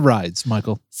talk about the rides,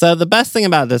 Michael. So the best thing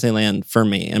about Disneyland for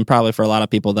me, and probably for a lot of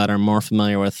people that are more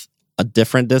familiar with a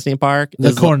different Disney park, the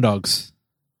is corn dogs.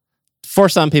 For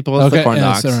some people, it's the corn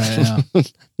dogs. Right, yeah.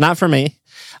 Not for me.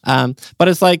 But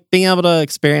it's like being able to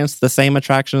experience the same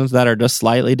attractions that are just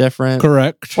slightly different.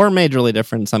 Correct. Or majorly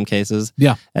different in some cases.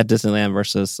 Yeah. At Disneyland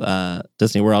versus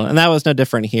Disney World. And that was no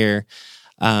different here.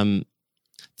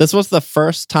 This was the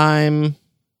first time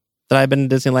that I've been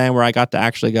to Disneyland where I got to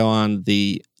actually go on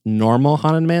the normal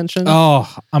Haunted Mansion.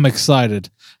 Oh, I'm excited.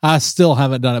 I still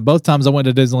haven't done it. Both times I went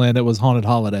to Disneyland, it was Haunted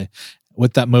Holiday.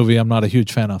 With that movie, I'm not a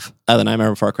huge fan of. The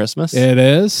Nightmare Before Christmas? It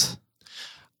is.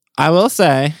 I will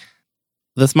say,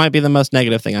 this might be the most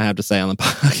negative thing I have to say on the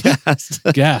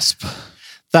podcast. Gasp.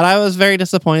 That I was very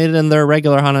disappointed in their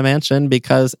regular Haunted Mansion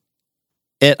because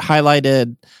it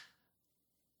highlighted,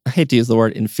 I hate to use the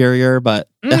word inferior, but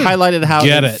it highlighted how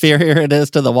inferior it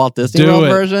is to the Walt Disney World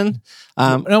version.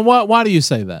 And why do you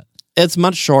say that? It's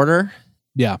much shorter.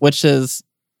 Yeah. Which is,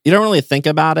 you don't really think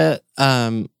about it.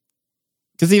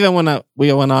 Because even when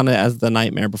we went on it as the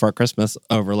Nightmare Before Christmas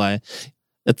overlay,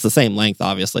 it's the same length,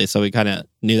 obviously, so we kind of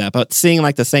knew that. But seeing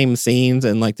like the same scenes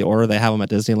and like the order they have them at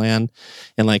Disneyland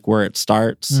and like where it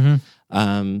starts,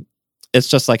 it's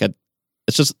just like it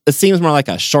seems more like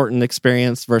a shortened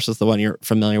experience versus the one you're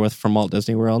familiar with from Walt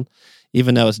Disney World,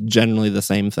 even though it's generally the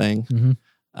same thing.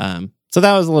 Mm-hmm. So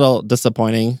that was a little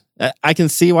disappointing. I can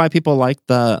see why people like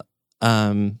the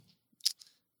Nightmare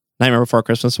Before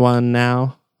Christmas one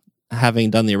now, having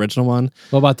done the original one.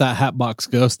 What about that Hatbox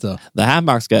Ghost, though? The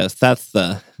Hatbox Ghost, that's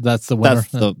the winner.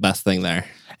 That's the best thing there.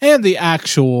 And the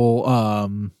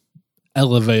actual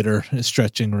elevator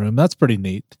stretching room. That's pretty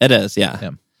neat. It is,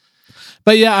 yeah.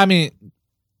 But yeah, I mean,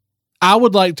 I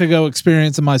would like to go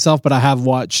experience it myself, but I have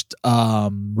watched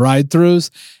ride-throughs.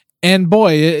 And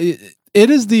boy, it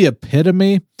is the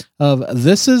epitome of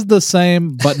this is the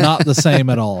same, but not the same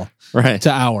at all. Right.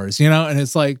 To ours, and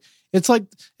it's like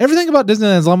everything about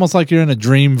Disneyland is almost like you're in a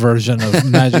dream version of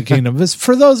Magic Kingdom. It's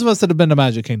for those of us that have been to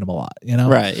Magic Kingdom a lot,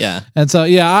 Right, yeah. And so,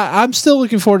 yeah, I'm still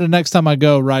looking forward to next time I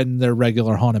go riding their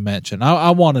regular Haunted Mansion.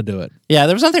 I want to do it. Yeah,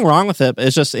 there was nothing wrong with it.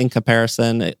 It's just in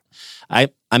comparison, I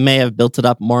may have built it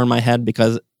up more in my head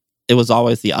because it was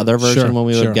always the other version when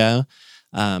we would go.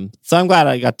 So I'm glad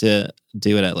I got to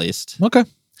do it at least. Okay.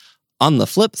 On the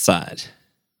flip side,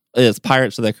 it's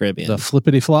Pirates of the Caribbean. The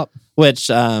flippity flop. Which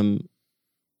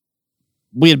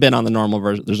we had been on the normal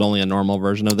version. There's only a normal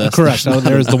version of this. Correct.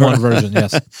 There's the one version,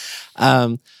 yes.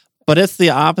 But it's the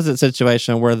opposite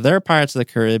situation where their Pirates of the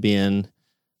Caribbean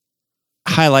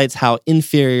highlights how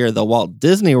inferior the Walt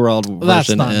Disney World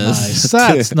version is.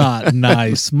 That's not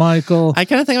nice, Michael. I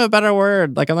couldn't think of a better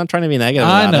word. Like, I'm not trying to be negative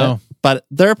about it. But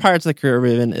their Pirates of the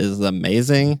Caribbean is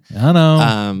amazing. I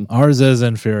know. Ours is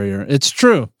inferior. It's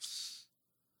true.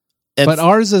 But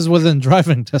ours is within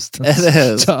driving distance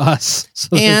to us.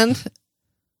 So and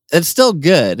it's still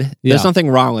good. There's nothing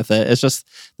wrong with it. It's just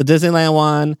the Disneyland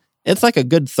one, it's like a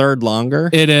good third longer.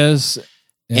 It is.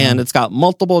 Yeah. And it's got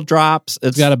multiple drops.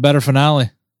 It's got a better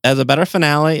finale. It has a better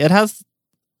finale. It has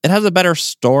a better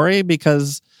story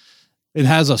because it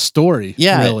has a story.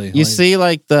 Yeah. Really. You see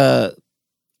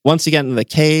once you get into the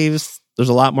caves, there's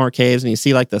a lot more caves, and you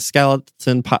see like the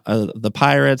skeleton, the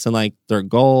pirates, and like their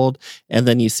gold, and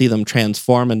then you see them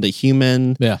transform into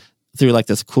human. Yeah. Through like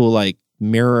this cool like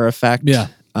mirror effect. Yeah.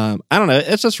 I don't know.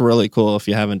 It's just really cool if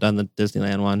you haven't done the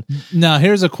Disneyland one. Now,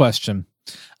 here's a question.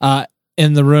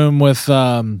 In the room with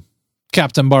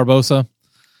Captain Barbosa,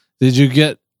 Did you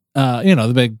get,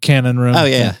 the big cannon room? Oh,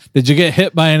 yeah. Did you get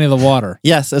hit by any of the water?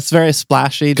 Yes, it's very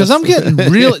splashy. Because I'm getting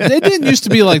real. It didn't used to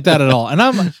be like that at all,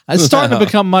 and it's starting to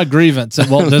become my grievance at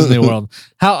Walt Disney World.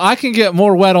 How I can get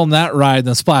more wet on that ride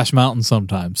than Splash Mountain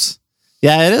sometimes.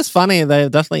 Yeah, it is funny. They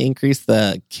definitely increased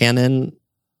the cannon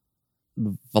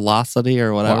velocity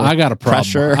or whatever. Well, I got a problem.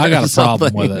 Pressure. I got a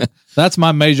problem with it. That's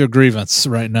my major grievance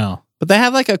right now. But they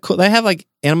have they have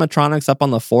animatronics up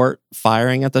on the fort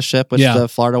firing at the ship, which the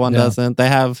Florida one doesn't. They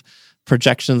have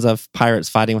projections of pirates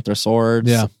fighting with their swords.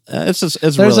 Yeah,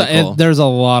 it's really cool. There's a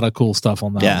lot of cool stuff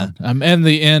on that one. And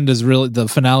the end is the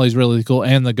finale is really cool,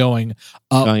 and the going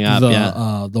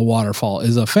up the waterfall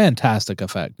is a fantastic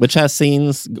effect. Which has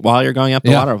scenes while you're going up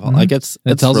the waterfall. Mm-hmm.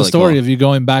 It tells really a story cool. of you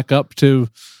going back up to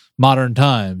modern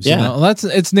times. Yeah,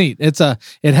 it's neat.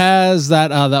 It has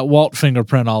that Walt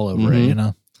fingerprint all over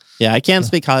it. Yeah, I can't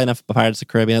speak highly enough of Pirates of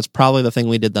the Caribbean. It's probably the thing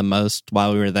we did the most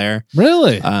while we were there.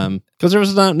 Really? Because there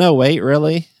was no wait,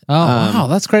 really. Oh, wow,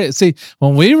 that's great. See,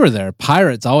 when we were there,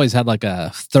 Pirates always had like a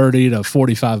 30 to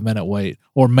 45 minute wait,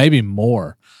 or maybe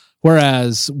more.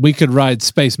 Whereas we could ride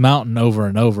Space Mountain over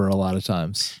and over a lot of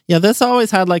times. Yeah, this always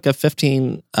had like a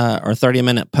 15 or 30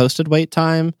 minute posted wait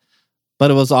time, but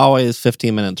it was always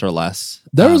 15 minutes or less.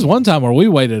 There was one time where we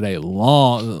waited a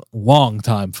long, long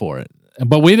time for it.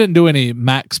 But we didn't do any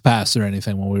max pass or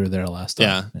anything when we were there last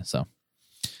time. Yeah. So,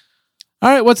 all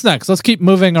right, what's next? Let's keep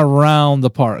moving around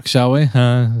the park, shall we? See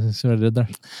what I did there?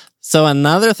 So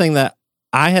another thing that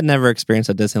I had never experienced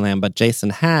at Disneyland, but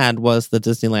Jason had, was the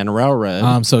Disneyland Railroad.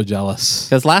 I'm so jealous.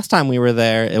 Because last time we were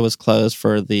there, it was closed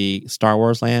for the Star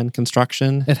Wars Land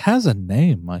construction. It has a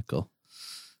name, Michael.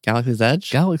 Galaxy's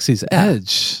Edge? Galaxy's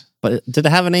Edge. But did it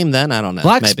have a name then? I don't know.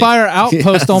 Black Spire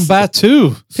Outpost on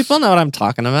Batu. People know what I'm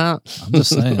talking about. I'm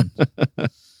just saying.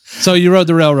 So you rode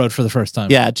the railroad for the first time?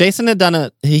 Yeah, Jason had done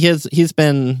it. He's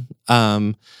been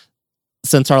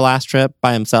since our last trip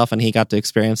by himself, and he got to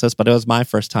experience this, but it was my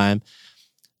first time.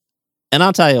 And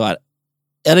I'll tell you what,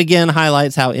 it again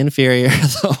highlights how inferior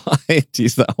I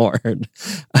use that word,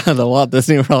 the Walt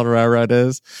Disney World Railroad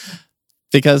is,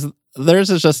 because theirs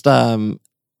is just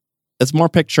it's more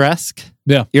picturesque.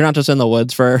 Yeah. You're not just in the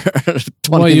woods for 20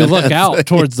 Well, you minutes. look out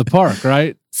towards the park,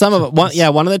 right? Some of it,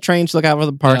 one of the trains look out for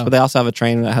the parks, but they also have a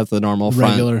train that has the normal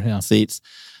front seats.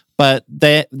 But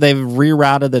they've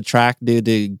rerouted the track due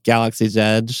to Galaxy's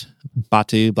Edge,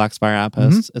 Batu, Black Spire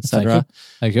Outpost, etc.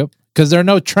 Thank you. Because there are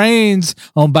no trains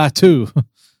on Batu.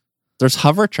 There's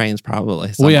hover trains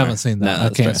probably somewhere. We haven't seen that. No, I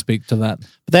can't speak to that.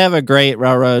 But they have a great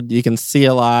railroad. You can see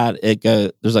a lot.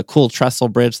 There's a cool trestle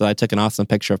bridge that I took an awesome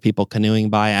picture of people canoeing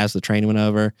by as the train went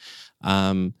over.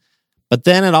 But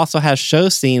then it also has show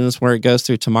scenes where it goes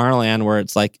through Tomorrowland, where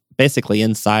it's like basically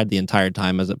inside the entire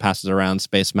time as it passes around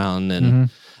Space Mountain. And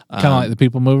kind of like the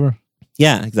People Mover.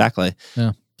 Yeah, exactly.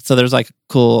 Yeah. So there's like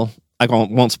cool, I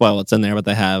won't spoil what's in there, but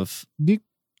they have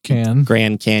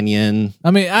Grand Canyon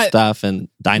stuff and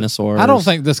dinosaurs. I don't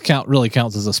think this really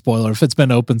counts as a spoiler if it's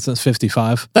been open since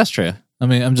 55. That's true. I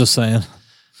mean, I'm just saying.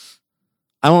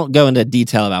 I won't go into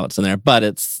detail about what's in there, but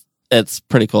it's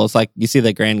pretty cool. It's like you see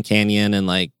the Grand Canyon and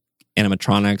like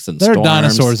animatronics and there storms. are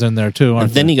dinosaurs in there too,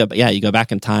 aren't there? Then you go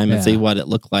back in time and see what it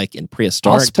looked like in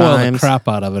prehistoric I'll spoil times. the crap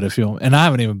out of it if you want. And I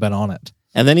haven't even been on it.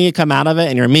 And then you come out of it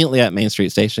and you're immediately at Main Street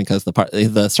Station because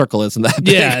the circle isn't that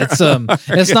big. Yeah,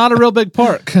 it's not a real big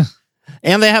park.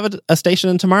 And they have a station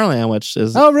in Tomorrowland, which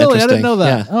is really? I didn't know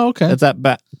that. Yeah. Oh, okay. It's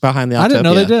behind the Autopia. I didn't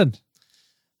know they did.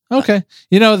 Okay.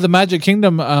 The Magic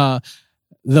Kingdom,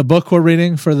 the book we're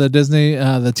reading for the Disney,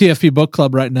 the TFP book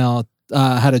club right now,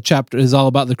 had a chapter is all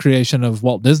about the creation of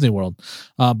Walt Disney World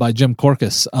by Jim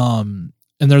Korkis. And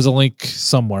there's a link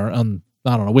somewhere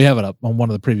I don't know. We have it up on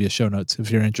one of the previous show notes if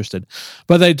you're interested.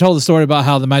 But they told the story about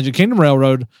how the Magic Kingdom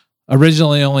Railroad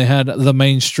originally only had the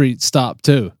Main Street stop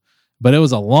too. But it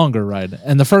was a longer ride.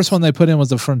 And the first one they put in was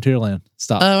the Frontierland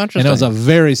stop. Oh, interesting. And it was a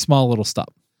very small little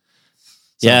stop.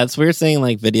 So, yeah, it's weird seeing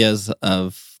like videos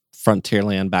of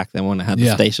Frontierland back then when it had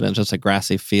the station. It's just a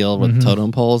grassy field with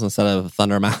totem poles instead of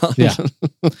Thunder Mountain. Yeah.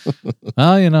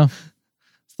 Well,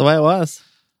 it's the way it was.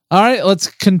 All right, let's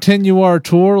continue our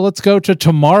tour. Let's go to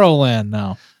Tomorrowland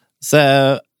now.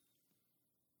 So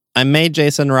I made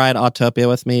Jason ride Autopia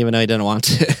with me, even though he didn't want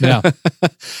to. Yeah.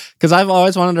 Because I've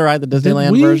always wanted to ride the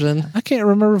Disneyland version. I can't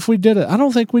remember if we did it. I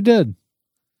don't think we did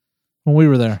when we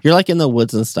were there. You're like in the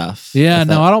woods and stuff. Yeah,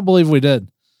 no, I don't believe we did.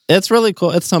 It's really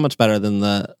cool. It's so much better than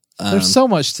the... there's so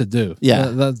much to do.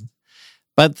 Yeah.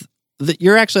 But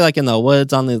you're actually like in the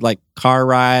woods on the like car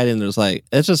ride, and there's like,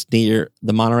 it's just neat.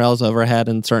 The monorail's overhead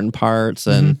in certain parts,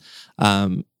 and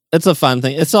it's a fun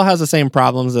thing. It still has the same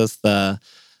problems as the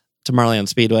Tomorrowland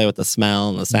Speedway with the smell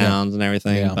and the sounds and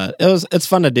everything. Yeah. But it's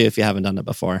fun to do if you haven't done it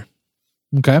before.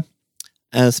 Okay.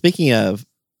 Speaking of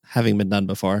having been done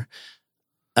before,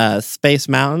 Space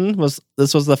Mountain was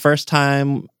the first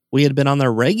time we had been on the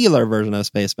regular version of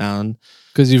Space Mountain.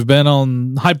 Because you've been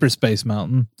on Hyperspace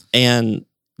Mountain. And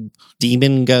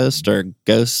Demon Ghost or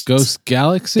Ghost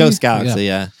Galaxy? Ghost Galaxy,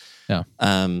 yeah.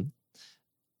 And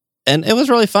it was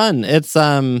really fun. It's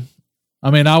I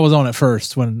mean, I was on it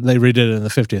first when they redid it in the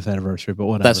 50th anniversary, but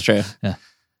whatever. That's true. Yeah.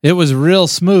 It was real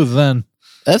smooth then.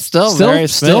 It's still very smooth.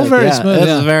 Still very smooth.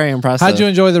 It's very impressive. How'd you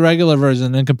enjoy the regular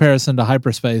version in comparison to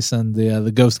Hyperspace and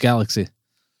the Ghost Galaxy?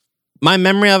 My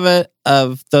memory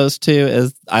of those two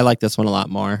is I like this one a lot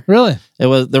more. Really? There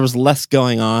was less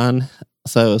going on,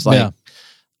 so it was like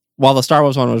while the Star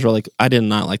Wars one was really, I did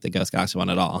not like the Ghost Galaxy one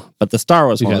at all. But the Star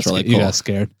Wars one was really cool. You got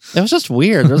scared. It was just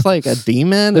weird. There's like a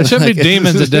demon. There should be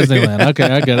demons at Disneyland. Okay,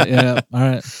 I get it. Yeah, all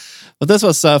right. But this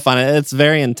was so fun. It's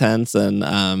very intense,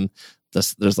 and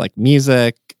there's like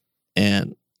music,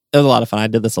 and it was a lot of fun. I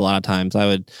did this a lot of times.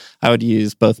 I would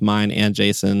use both mine and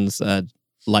Jason's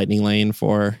lightning lane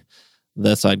for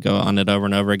this. I'd go on it over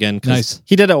and over again. Nice.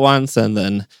 He did it once, and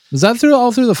then was that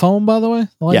all through the phone? By the way,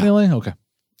 the lightning lane. Okay.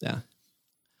 Yeah.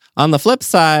 On the flip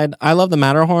side, I love the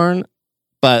Matterhorn,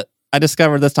 but I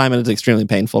discovered this time it's extremely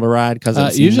painful to ride because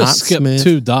it's you not just skipped smooth.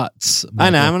 2 dots. I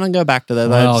know. I'm going to go back to that.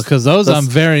 Well, because those I'm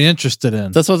very interested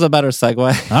in. This was a better segue.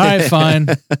 All right, fine.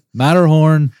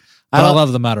 Matterhorn. But I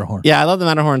love the Matterhorn. Yeah, I love the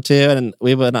Matterhorn too, and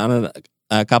we went on it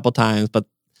a couple times. But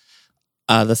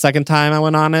the second time I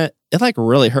went on it, it like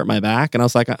really hurt my back, and I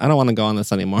was like, I don't want to go on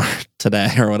this anymore today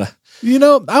or whatever. You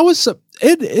know,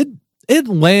 it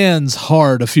lands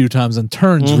hard a few times and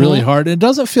turns really hard. It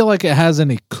doesn't feel like it has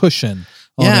any cushion.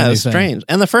 Yeah, it's strange.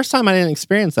 And the first time I didn't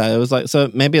experience that. It was like, so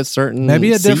maybe it's certain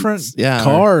maybe a seats. different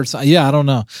car. Yeah, I don't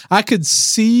know. I could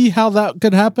see how that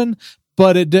could happen,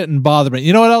 but it didn't bother me.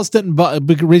 You know what else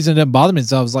big reason it didn't bother me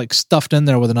is I was like stuffed in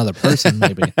there with another person,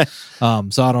 maybe.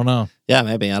 So I don't know. Yeah,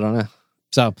 maybe. I don't know.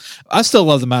 So I still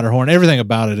love the Matterhorn. Everything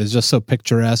about it is just so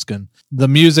picturesque, and the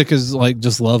music is like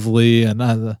just lovely.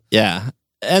 And yeah,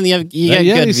 and you get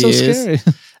good views. So scary.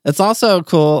 It's also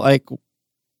cool. Like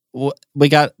we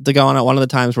got to go on at one of the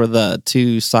times where the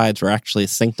 2 sides were actually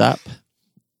synced up,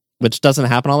 which doesn't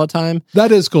happen all the time.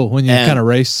 That is cool when you kind of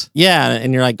race. Yeah,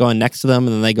 and you're like going next to them,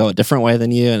 and then they go a different way than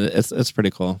you, and it's pretty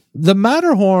cool. The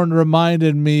Matterhorn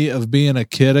reminded me of being a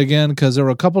kid again, because there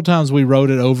were a couple times we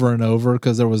rode it over and over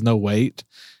because there was no wait.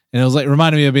 And it was like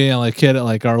reminded me of being like a kid at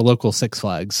like our local Six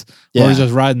Flags. Yeah. We're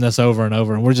just riding this over and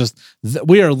over, and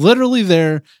we are literally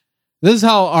there. This is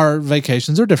how our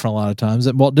vacations are different a lot of times.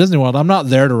 At Walt Disney World, I'm not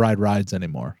there to ride rides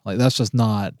anymore. Like that's just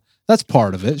not. That's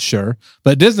part of it, sure.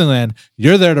 But Disneyland,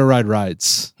 you're there to ride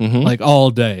rides like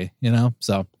all day, you know?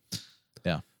 So,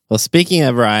 yeah. Well, speaking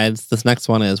of rides, this next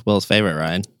one is Will's favorite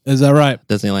ride. Is that right?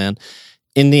 Disneyland.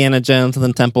 Indiana Jones and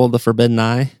the Temple of the Forbidden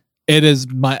Eye. It is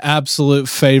my absolute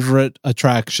favorite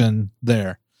attraction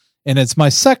there. And it's my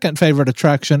second favorite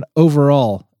attraction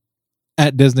overall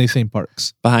at Disney theme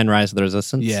parks. Behind Rise of the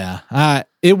Resistance? Yeah.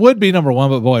 It would be number 1,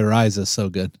 but boy, Rise is so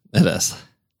good. It is.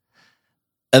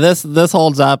 This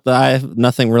holds up. I have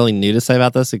nothing really new to say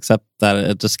about this except that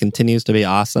it just continues to be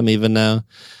awesome, even though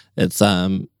it's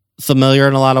familiar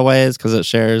in a lot of ways because it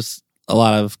shares a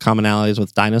lot of commonalities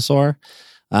with Dinosaur.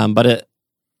 But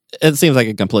it seems like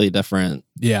a completely different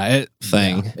thing. Yeah.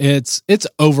 It's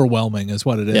overwhelming is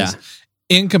what it is. Yeah.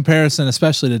 In comparison,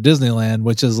 especially to Disneyland,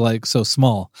 which is like so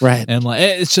small. Right. And like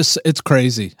it's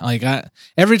crazy. Like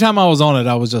every time I was on it,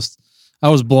 I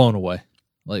was blown away.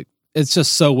 Like it's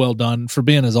just so well done for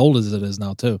being as old as it is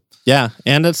now, too. Yeah,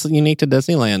 and it's unique to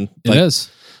Disneyland. It is.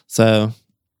 So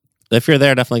if you're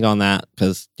there, definitely go on that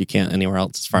because you can't anywhere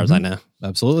else as far as I know.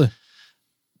 Absolutely.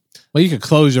 Well, you could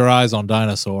close your eyes on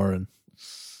Dinosaur and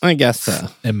I guess so.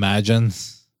 Imagine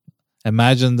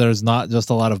there's not just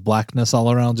a lot of blackness all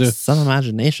around you. Some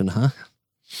imagination, huh?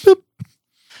 Boop.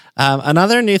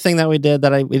 Another new thing that we did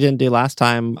that we didn't do last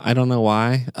time, I don't know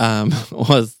why,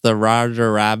 was the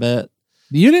Roger Rabbit.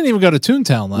 You didn't even go to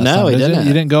Toontown last time. No, we didn't.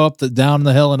 You didn't go down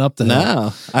the hill and up the hill.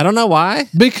 No, I don't know why.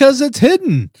 Because it's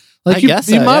hidden. Like you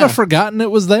might have forgotten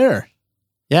it was there.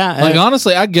 Yeah. Like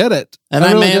honestly, I get it. And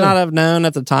I may not have known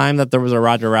at the time that there was a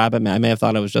Roger Rabbit. I may have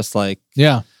thought it was just like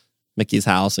Mickey's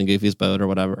house and Goofy's boat or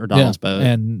whatever, or Donald's boat.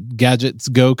 And Gadget's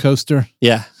Go Coaster.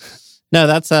 Yeah. No,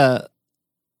 that's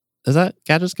is that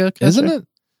Gadget's Go Coaster? Isn't it?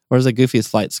 Or is it Goofy's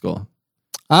Flight School?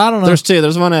 I don't know. There's 2.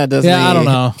 There's one at Disney. Yeah, I don't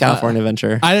know. California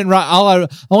Adventure. I didn't ride.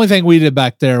 Only thing we did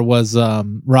back there was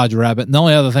Roger Rabbit. And the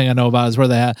only other thing I know about is where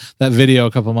they had that video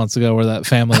a couple months ago where that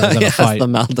family was in a fight. The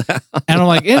meltdown. And I'm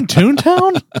like, in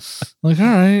Toontown? Like, all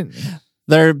right.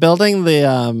 They're building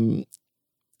the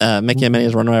Mickey and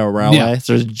Minnie's Runaway Railway. Yeah.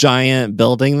 So there's a giant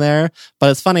building there.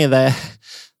 But it's funny that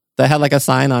they had like a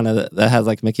sign on it that has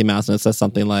like Mickey Mouse and it says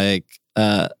something like,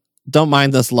 don't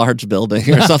mind this large building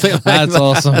or something like that. That's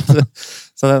awesome.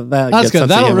 So that's That's good.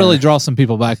 That'll really draw some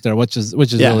people back there, which is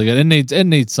really good. It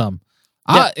needs some.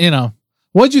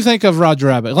 What'd you think of Roger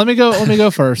Rabbit? Let me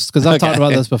go first because I've talked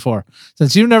about this before.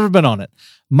 Since you've never been on it,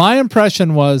 my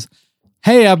impression was,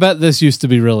 hey, I bet this used to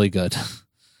be really good.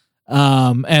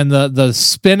 And the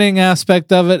spinning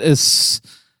aspect of it is,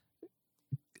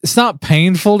 it's not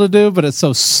painful to do, but it's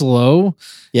so slow.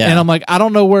 Yeah. And I'm like, I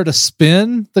don't know where to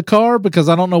spin the car because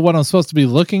I don't know what I'm supposed to be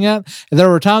looking at. And there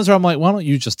were times where I'm like, why don't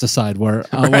you just decide where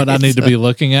what I need to be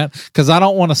looking at? Because I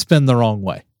don't want to spin the wrong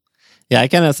way. Yeah, I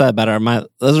kind of said better.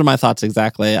 Those are my thoughts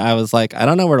exactly. I was like, I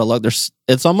don't know where to look.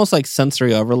 It's almost like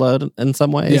sensory overload in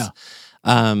some ways.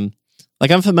 Yeah. Like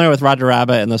I'm familiar with Roger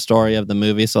Rabbit and the story of the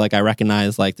movie, so like I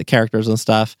recognize like the characters and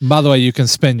stuff. By the way, you can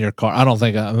spin your car. I don't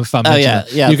think if I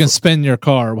mentioned you can spin your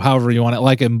car however you want it,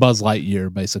 like in Buzz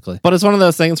Lightyear, basically. But it's one of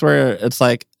those things where it's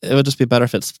like it would just be better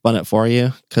if it spun it for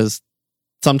you because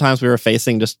sometimes we were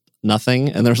facing just nothing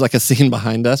and there's like a scene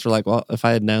behind us. We're like, well, if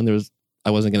I had known I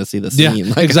wasn't going to see the scene.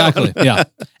 Yeah, like, exactly. Yeah,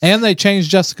 and they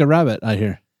changed Jessica Rabbit. I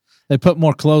hear they put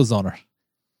more clothes on her.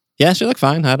 Yeah, she looked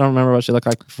fine. I don't remember what she looked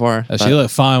like before. She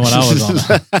looked fine when I was on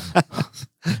it.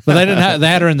 But they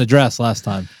had her in the dress last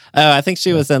time. Oh, I think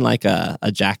she was in like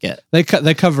a jacket. They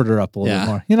covered her up a little bit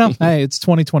more. Hey, it's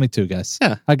 2022, guys.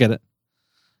 Yeah, I get it.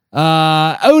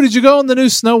 Did you go on the new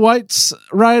Snow White's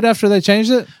ride after they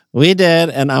changed it? We did,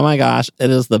 and oh my gosh, it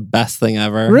is the best thing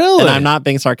ever. Really? And I'm not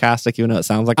being sarcastic, even though it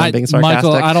sounds like I'm being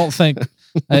sarcastic. Michael, I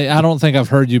don't think I've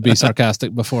heard you be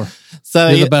sarcastic before. So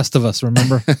you're the best of us,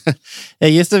 remember? It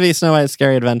used to be Snow White's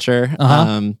Scary Adventure.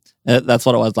 Uh-huh. That's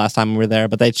what it was last time we were there,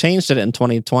 but they changed it in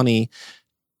 2020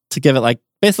 to give it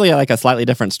basically a slightly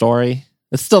different story.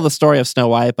 It's still the story of Snow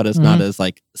White, but it's not as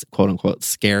quote unquote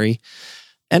scary.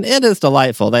 And it is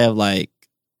delightful. They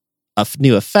have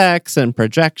new effects and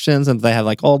projections, and they have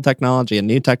old technology and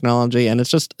new technology, and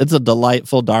it's a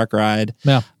delightful dark ride.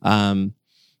 Yeah.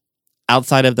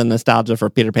 Outside of the nostalgia for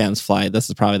Peter Pan's flight, this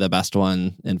is probably the best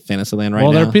one in Fantasyland right now.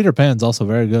 Well, their Peter Pan's also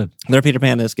very good. Their Peter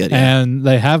Pan is good, yeah. And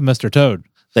they have Mr. Toad.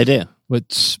 They do.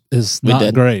 Which is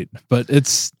not great, but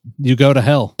you go to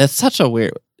hell. It's such a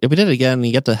weird... If we did it again and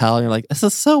you get to hell and you're like, this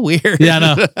is so weird. Yeah, I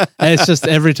know. It's just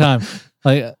every time.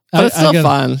 But it's still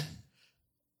fun.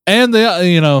 And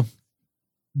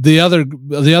the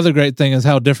other great thing is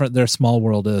how different their Small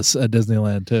World is at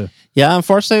Disneyland too. Yeah,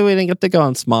 unfortunately we didn't get to go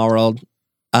on Small World.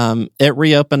 It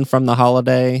reopened from the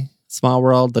holiday Small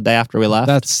World the day after we left.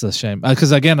 That's a shame.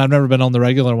 Because again, I've never been on the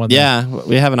regular one. Yeah,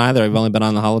 we haven't either. We've only been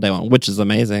on the holiday one, which is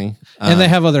amazing. And they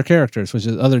have other characters, which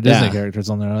is other Disney characters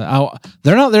on there.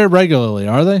 They're not there regularly,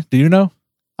 are they? Do you know?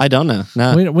 I don't know.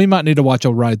 No. We might need to watch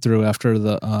a ride through after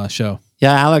the show.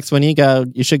 Yeah, Alex, when you go,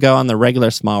 you should go on the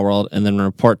regular Small World and then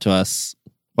report to us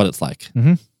what it's like.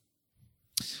 Mm-hmm.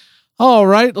 All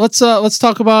right, let's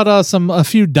talk about a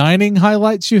few dining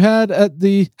highlights you had at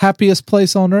the happiest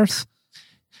place on earth.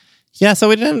 Yeah, so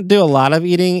we didn't do a lot of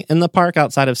eating in the park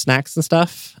outside of snacks and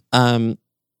stuff. The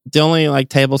only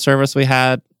table service we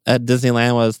had at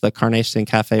Disneyland was the Carnation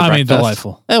Cafe breakfast.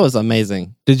 Delightful. It was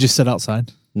amazing. Did you sit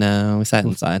outside? No, we sat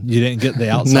inside. You didn't get the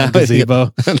outside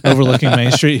gazebo overlooking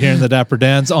Main Street here in the Dapper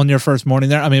Dans on your first morning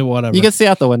there? Whatever. You could see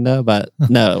out the window, but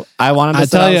no. I wanted to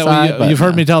sit outside. You've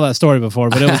heard me tell that story before,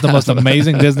 but it was the most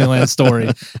amazing Disneyland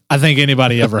story I think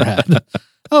anybody ever had.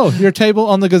 Oh, your table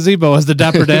on the gazebo as the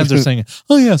Dapper Dans are singing.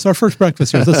 Oh, yes, our first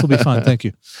breakfast here. This will be fun. Thank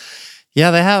you.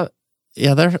 Yeah, they have...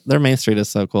 Yeah, their Main Street is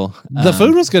so cool. The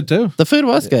food was good, too. The food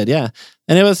was good, yeah.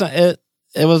 And it was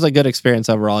a good experience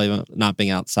overall, even not being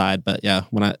outside. But yeah,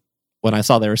 when I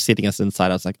saw they were seating us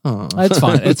inside, I was like, oh, it's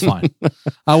fine. It's fine.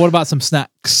 What about some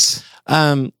snacks?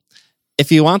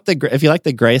 If you like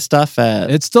the gray stuff,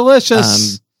 it's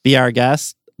delicious. Be our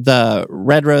guest. The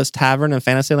Red Rose Tavern in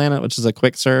Fantasyland, which is a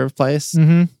quick serve place,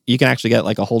 you can actually get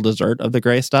a whole dessert of the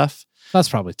gray stuff. That's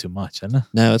probably too much, isn't it?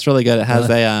 No, it's really good. It has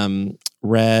a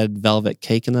red velvet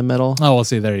cake in the middle. Oh, well,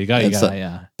 see, there you go.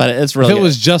 Yeah. But it's really if it good.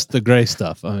 Was just the gray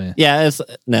stuff. Yeah,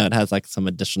 it has some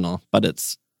additional,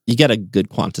 but you get a good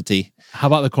quantity. How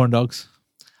about the corn dogs?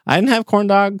 I didn't have corn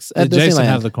dogs at Disneyland. Did Jason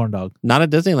have the corn dog? Not at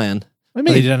Disneyland. What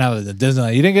do you mean you didn't have it at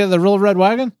Disneyland? You didn't get the Real Red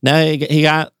Wagon? No, he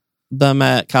got them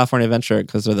at California Adventure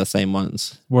because they're the same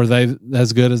ones. Were they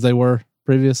as good as they were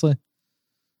previously?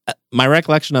 My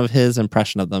recollection of his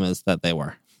impression of them is that they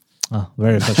were. Oh,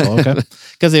 very official. Okay.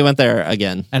 Because he went there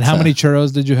again. And how many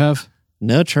churros did you have?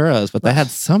 No churros, but they had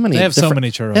so many. They have so many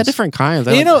churros. They had different kinds.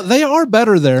 They are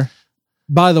better there,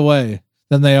 by the way.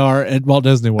 than they are at Walt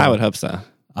Disney World. I would hope so.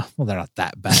 Well, they're not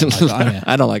that bad. Like, I mean,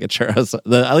 I don't like a churros.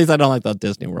 At least I don't like the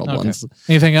Disney World ones.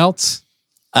 Anything else?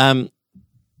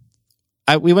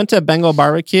 We went to Bengal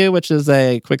Barbecue, which is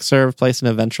a quick serve place in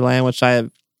Adventureland, which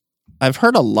I've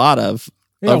heard a lot of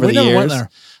over the years. Went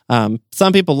there.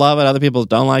 Some people love it, other people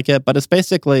don't like it, but it's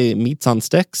basically meats on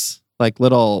sticks, like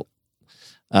little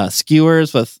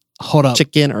skewers with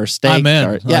chicken or steak. I'm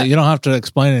in. You don't have to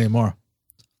explain it anymore.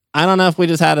 I don't know if we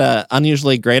just had an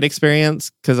unusually great experience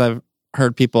because I've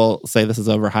heard people say this is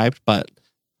overhyped, but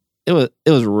it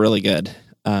was really good.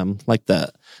 Like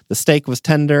the steak was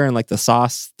tender and like the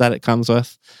sauce that it comes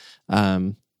with.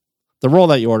 The roll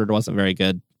that you ordered wasn't very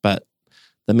good, but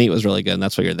the meat was really good, and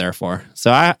that's what you're there for.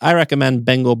 So I recommend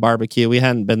Bengal Barbecue. We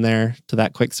hadn't been there to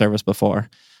that quick service before,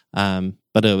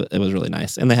 but it was really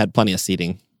nice, and they had plenty of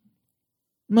seating.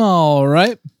 All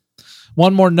right.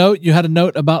 One more note. You had a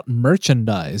note about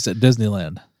merchandise at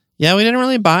Disneyland. Yeah, we didn't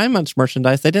really buy much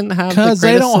merchandise. They didn't have because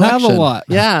they don't selection. have a lot.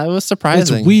 Yeah, it was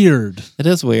surprising. It's weird. It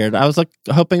is weird. I was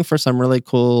hoping for some really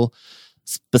cool,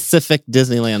 specific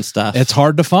Disneyland stuff. It's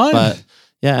hard to find. But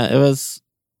yeah, it was.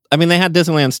 I mean, they had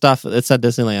Disneyland stuff. It said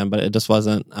Disneyland, but it just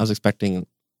wasn't. I was expecting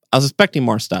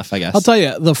more stuff, I guess. I'll tell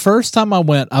you, the first time I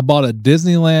went, I bought a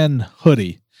Disneyland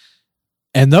hoodie,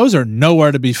 and those are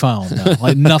nowhere to be found now.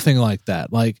 Like nothing like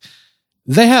that. Like.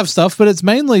 They have stuff, but it's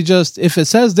mainly just, if it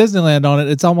says Disneyland on it,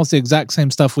 it's almost the exact same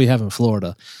stuff we have in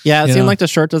Florida. Yeah, it seemed like the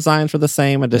shirt designs were the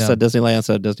same. It just said Disneyland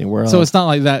instead of Disney World. So it's not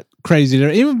like that crazy.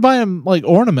 Even buying like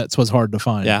ornaments was hard to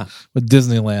find with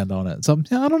Disneyland on it. So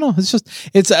I don't know.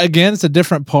 It's a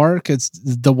different park. It's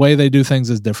the way they do things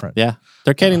is different. Yeah.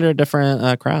 They're catering to a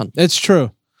different crowd. It's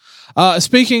true.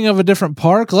 Speaking of a different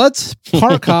park, let's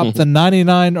park hop the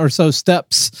 99 or so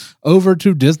steps over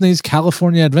to Disney's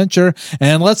California Adventure,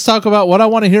 and let's talk about what I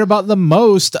want to hear about the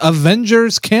most,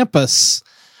 Avengers Campus.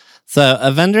 So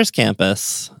Avengers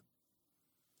Campus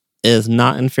is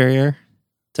not inferior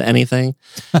to anything.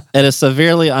 It is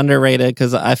severely underrated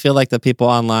because I feel like the people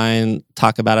online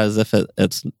talk about it as if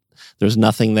there's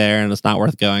nothing there and it's not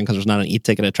worth going because there's not an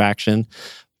e-ticket attraction.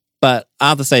 But I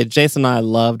have to say, Jason and I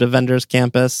loved Avengers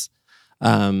Campus.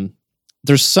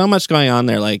 There's so much going on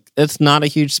there. Like, it's not a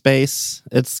huge space.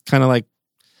 It's kind of like,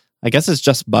 I guess it's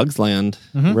just Bugs Land,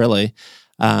 really.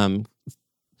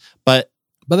 But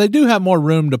they do have more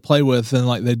room to play with than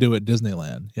like they do at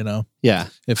Disneyland, you know? Yeah.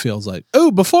 It feels like. Oh,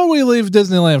 before we leave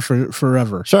Disneyland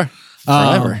forever. Sure.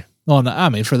 Forever. Well, no, I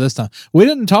mean, for this time. We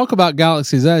didn't talk about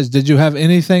Galaxy's Edge. Did you have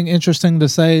anything interesting to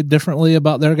say differently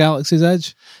about their Galaxy's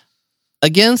Edge?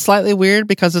 Again, slightly weird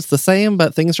because it's the same,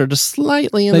 but things are just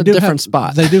slightly in a different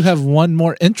spot. They do have one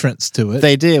more entrance to it.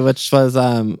 They do, which was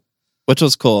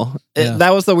cool.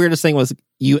 That was the weirdest thing was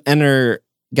you enter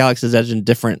Galaxy's Edge in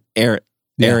different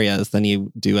areas than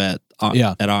you do at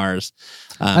ours.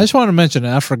 I just wanted to mention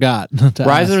it. I forgot.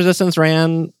 Rise of the Resistance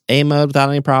ran A mode without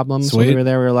any problems. Sweet. When we were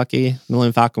there, we were lucky.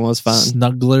 Millennium Falcon was fun.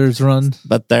 Snugglers run.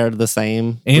 But they're the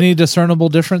same. Any discernible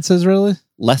differences, really?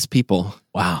 Less people.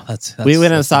 Wow. That's we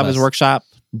went in Saba's workshop,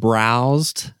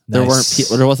 browsed. Nice.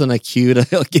 There wasn't a queue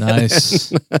to get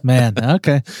nice. in. Man,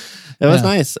 okay. It was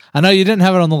nice. I know you didn't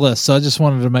have it on the list, so I just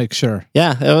wanted to make sure.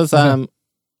 Yeah, it was. Okay.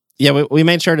 We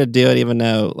made sure to do it, even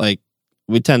though like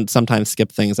we tend to sometimes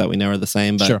skip things that we know are the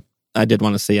same. But sure. I did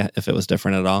want to see if it was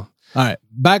different at all. All right,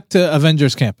 back to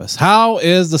Avengers Campus. How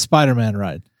is the Spider-Man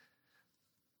ride?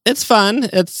 It's fun.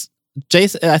 It's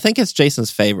Jason. I think it's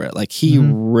Jason's favorite. Like he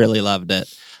really loved it.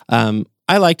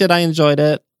 I liked it. I enjoyed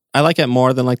it. I like it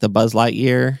more than like the Buzz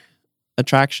Lightyear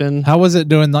attraction. How was it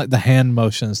doing like the hand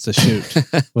motions to shoot?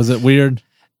 Was it weird?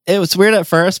 It was weird at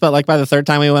first, but like by the third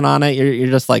time we went on it, you're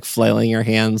just like flailing your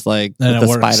hands like with the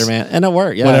Spider-Man, and it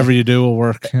worked. Yeah, whatever you do will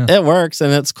work. Yeah. It works,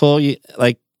 and it's cool.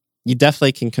 You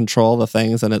definitely can control the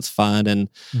things, and it's fun. And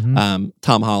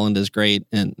Tom Holland is great,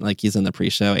 and like he's in the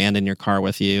pre-show and in your car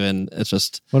with you, and it's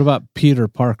just. What about Peter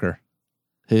Parker?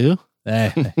 Who?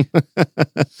 Hey.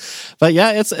 But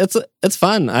yeah, it's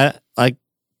fun. I like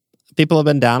people have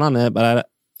been down on it, but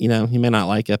you may not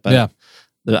like it, but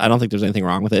I don't think there's anything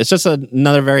wrong with it. It's just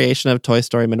another variation of Toy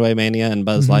Story Midway Mania and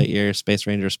Buzz Lightyear Space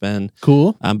Ranger Spin.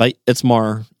 Cool. But it's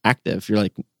more active. You're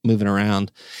like moving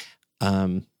around.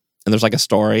 And there's like a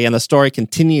story, and the story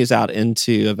continues out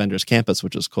into Avengers Campus,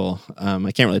 which is cool. I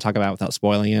can't really talk about it without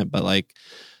spoiling it, but like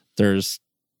there's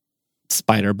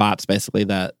spider bots basically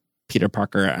that Peter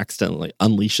Parker accidentally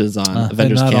unleashes on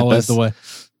Avengers not Campus. Always the way.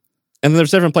 And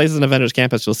there's different places in Avengers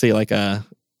Campus you'll see like a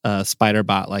spider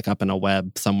bot like up in a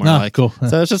web somewhere. Cool.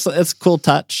 So it's a cool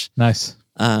touch. Nice.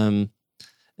 And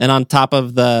on top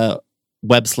of the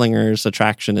web slingers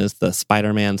attraction is the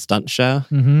Spider-Man stunt show,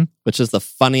 which is the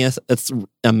funniest. It's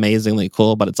amazingly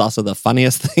cool, but it's also the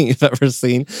funniest thing you've ever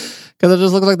seen because it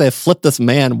just looks like they flipped this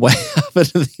man way up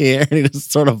into the air and he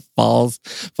just sort of falls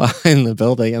behind the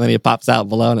building and then he pops out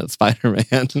below and it's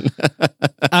Spider-Man.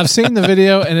 I've seen the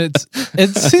video and it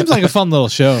seems like a fun little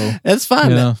show. It's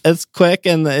fun. You know? It's quick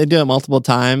and they do it multiple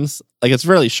times. Like it's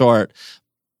really short.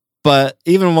 But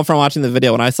even from watching the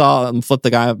video, when I saw him flip the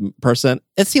guy in person,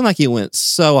 it seemed like he went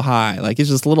so high. Like he's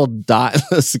just a little dot in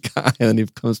the sky and then he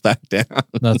comes back down.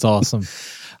 That's awesome.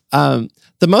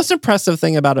 The most impressive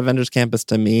thing about Avengers Campus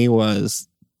to me was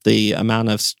the amount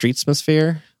of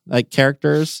streetsmosphere, like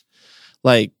characters.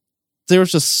 Like there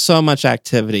was just so much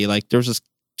activity. Like there was just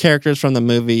characters from the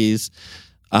movies,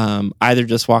 either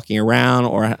just walking around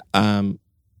or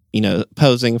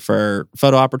posing for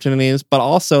photo opportunities, but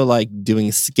also like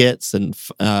doing skits and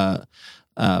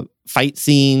fight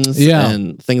scenes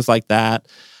and things like that.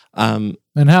 And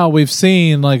how we've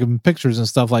seen like in pictures and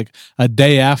stuff, like a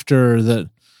day after that,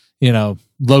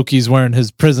 Loki's wearing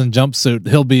his prison jumpsuit,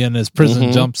 he'll be in his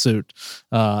prison jumpsuit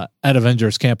at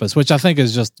Avengers Campus, which I think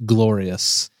is just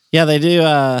glorious. Yeah, they do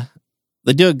a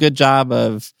good job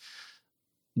of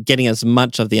getting as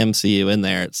much of the MCU in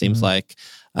there, it seems like.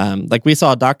 Like we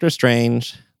saw Doctor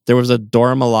Strange. There was a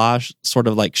Dora Milaje sort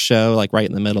of like show, like right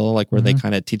in the middle, like where they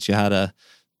kind of teach you how to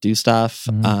do stuff.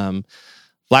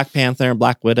 Black Panther,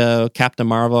 Black Widow, Captain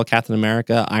Marvel, Captain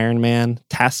America, Iron Man,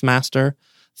 Taskmaster,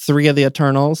 3 of the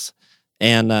Eternals,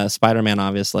 and Spider-Man,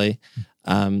 obviously.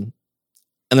 And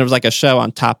there was like a show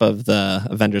on top of the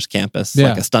Avengers Campus,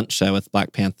 like a stunt show with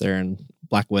Black Panther and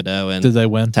Black Widow. And did they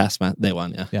win? Taskmaster, they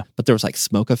won, yeah. But there was like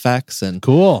smoke effects and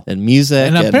cool and music,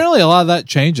 and apparently a lot of that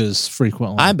changes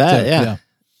frequently. I bet, yeah.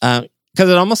 Because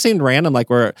it almost seemed random, like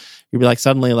where you'd be like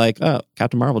suddenly like, oh,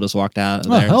 Captain Marvel just walked out.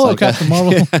 There. Hello, like, Captain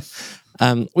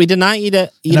Marvel. We did not eat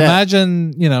it.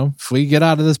 Imagine, if we get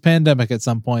out of this pandemic at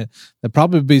some point, there'll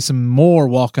probably be some more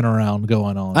walking around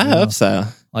going on. I hope so.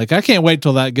 Like I can't wait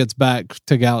till that gets back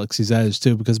to Galaxy's Edge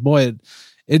too, because boy,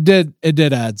 it did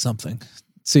add something.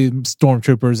 See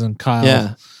stormtroopers and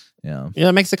Kyle. Yeah,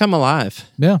 it makes it come alive.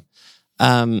 Yeah.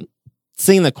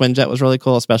 Seeing the Quinjet was really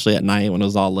cool, especially at night when it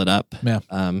was all lit up. Yeah.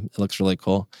 It looks really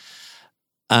cool.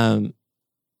 The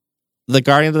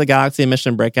Guardians of the Galaxy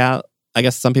Mission Breakout, I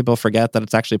guess some people forget that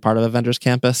it's actually part of Avengers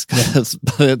Campus,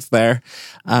 but it's there.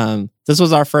 This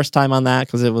was our first time on that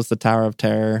because it was the Tower of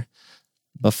Terror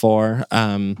before.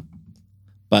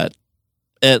 But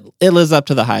it lives up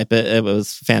to the hype. It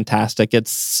was fantastic.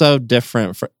 It's so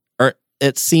different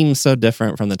it seems so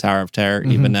different from the Tower of Terror,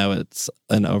 even though it's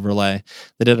an overlay.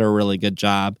 They did a really good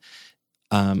job.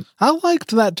 I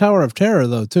liked that Tower of Terror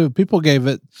though too. People gave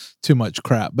it too much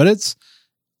crap, but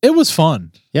it was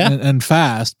fun, and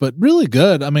fast, but really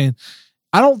good. I mean,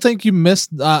 I don't think you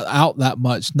missed out that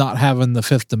much not having the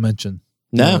 5th dimension.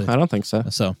 No, really. I don't think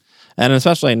so. And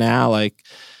especially now, like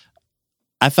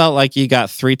I felt like you got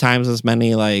 3 times as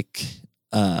many like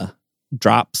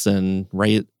drops and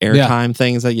airtime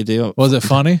things that you do. Was it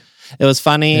funny? It was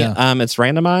funny. Yeah. It's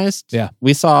randomized. Yeah,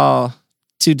 we saw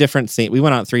 2 different scenes. We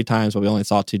went out 3 times, but we only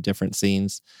saw 2 different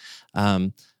scenes.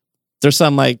 There's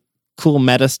some like cool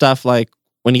meta stuff, like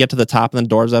when you get to the top and the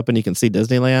doors open, you can see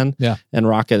Disneyland. Yeah, and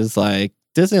Rocket is like,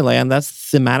 Disneyland, that's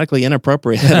thematically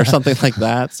inappropriate or something like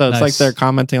that. So it's like they're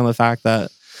commenting on the fact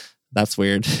that that's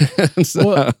weird.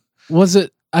 Well, was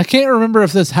it? I can't remember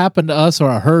if this happened to us or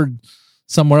I heard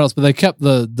somewhere else, but they kept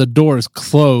the doors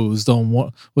closed on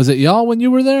what was it y'all when you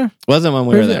were there? Wasn't when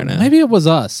we were there. No. Maybe it was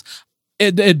us.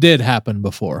 It did happen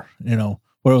before,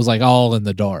 where it was like all in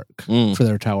the dark for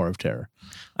their Tower of Terror.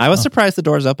 I was surprised the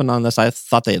doors opened on this. I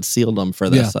thought they had sealed them for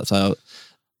this, so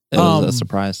it was a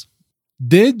surprise.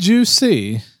 Did you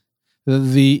see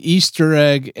the Easter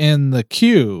egg in the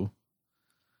queue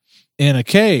in a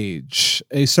cage,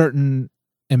 a certain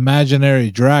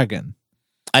imaginary dragon?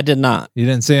 I did not. You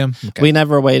didn't see him? Okay. We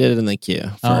never waited in the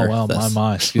queue.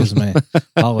 My, excuse me.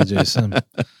 Apologies.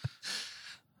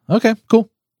 Okay, cool.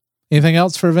 Anything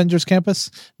else for Avengers Campus?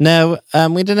 No,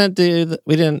 we didn't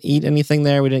eat anything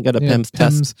there. We didn't go to Pim's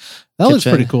Test. That looks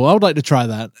pretty cool. I would like to try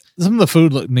that. Some of the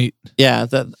food looked neat. Yeah,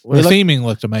 the theming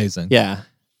looked amazing. Yeah,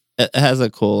 it has a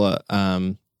cool.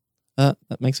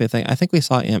 That makes me think. I think we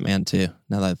saw Ant-Man too.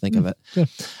 Now that I think of it,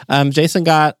 good. Jason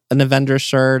got an Avengers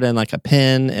shirt and like a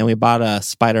pin, and we bought a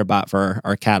spider bot for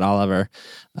our cat Oliver.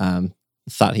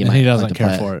 Thought he might. He doesn't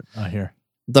care for it. I hear.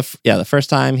 The first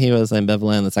time he was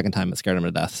ambivalent. The second time it scared him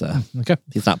to death. So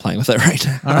he's not playing with it right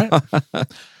now. All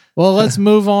right. Well, let's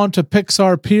move on to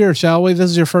Pixar Pier, shall we? This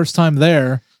is your first time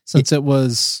there since it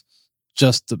was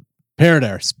just the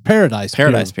Paradise Pier.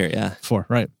 Yeah. Before,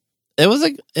 right? It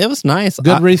was nice.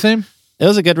 Good retheme? It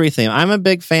was a good retheme. I'm a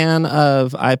big fan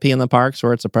of IP in the parks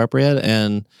where it's appropriate,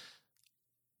 and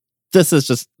this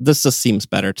just seems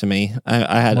better to me.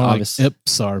 I had more obviously like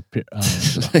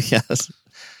Ips yes.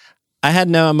 I had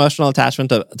no emotional attachment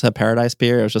to Paradise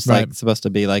Pier. It was just like supposed to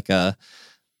be like a,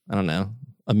 I don't know,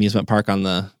 amusement park on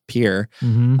the pier.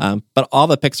 Mm-hmm. But all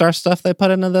the Pixar stuff they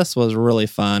put into this was really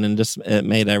fun, and just it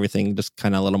made everything just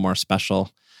kind of a little more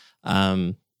special.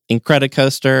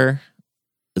 Incredicoaster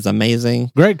is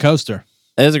amazing. Great coaster.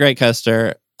 It is a great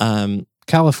coaster.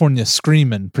 California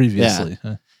Screaming previously.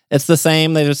 Yeah. It's the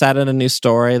same. They just added a new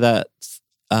story that's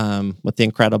with the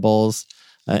Incredibles.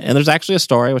 And there's actually a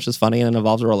story, which is funny, and it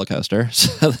involves a roller coaster.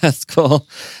 So that's cool.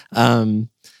 I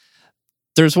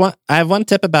have one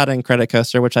tip about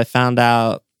Incredicoaster, which I found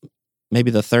out maybe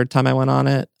the third time I went on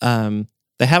it.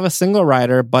 They have a single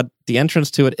rider, but the entrance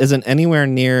to it isn't anywhere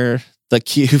near the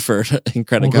queue for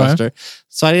Incredicoaster. Okay.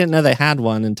 So I didn't know they had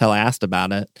one until I asked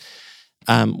about it.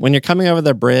 When you're coming over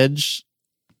the bridge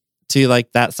to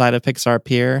like that side of Pixar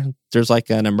Pier, there's like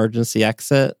an emergency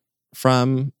exit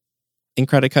from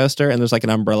Incredicoaster, and there's like an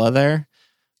umbrella there.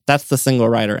 That's the single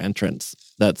rider entrance.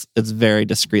 It's very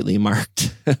discreetly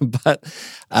marked, but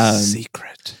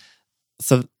secret.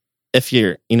 So if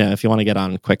you want to get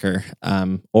on quicker,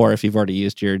 or if you've already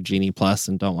used your Genie Plus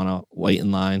and don't want to wait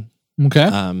in line,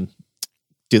 okay,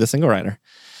 do the single rider.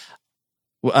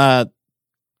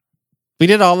 We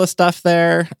did all the stuff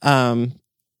there.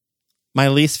 My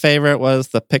least favorite was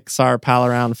the Pixar Pal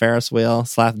Around Ferris wheel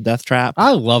 / Death Trap.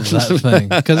 I love that thing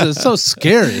because it's so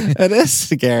scary. It is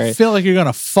scary. I feel like you're going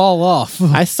to fall off.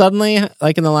 I suddenly,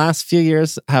 like in the last few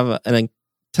years, have an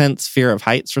intense fear of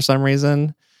heights for some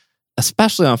reason,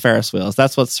 especially on Ferris wheels.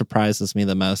 That's what surprises me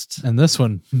the most. And this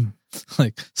one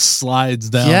like slides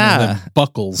down and then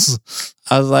buckles.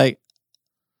 I was like,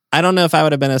 I don't know if I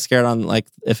would have been as scared on like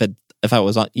if I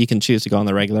was on, you can choose to go on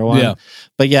the regular one. Yeah.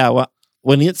 But yeah,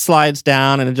 when it slides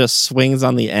down and it just swings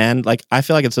on the end, like I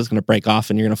feel like it's just going to break off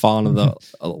and you're going to fall into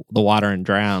the water and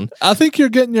drown. I think you're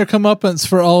getting your comeuppance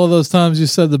for all of those times you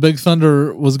said the Big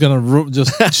Thunder was going to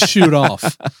just shoot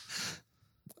off.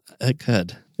 It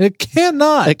could. It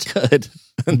cannot. It could.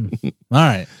 All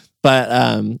right. But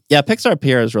yeah, Pixar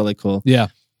Pier is really cool. Yeah.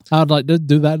 I'd like to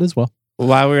do that as well.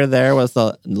 While we were there was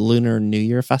the Lunar New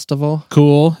Year Festival.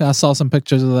 Cool. I saw some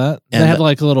pictures of that. And they had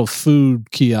like little food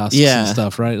kiosks and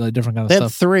stuff, right? Like different kind of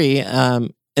stuff. They had 3.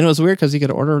 And it was weird because you could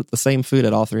order the same food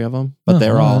at all 3 of them, but they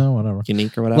were all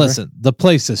unique or whatever. Listen, the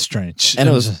place is strange. And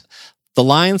it was the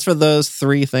lines for those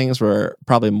 3 things were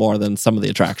probably more than some of the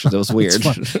attractions. It was weird.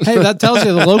 Hey, that tells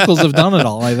you the locals have done it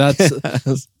all. Like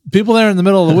that's people there in the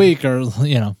middle of the week are,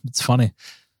 it's funny.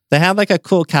 They had like a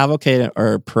cool cavalcade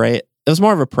or parade. It was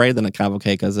more of a parade than a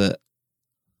cavalcade because it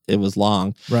was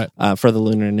long, right? For the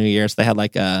Lunar New Year, so they had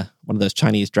like one of those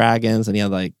Chinese dragons, and you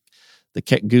had like the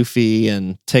Goofy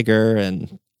and Tigger,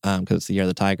 and because it's the year of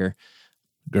the tiger.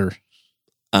 So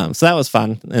that was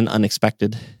fun and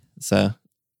unexpected. So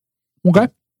okay,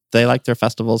 they like their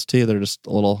festivals too. They're just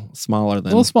a little smaller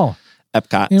than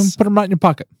Epcot. You can put them right in your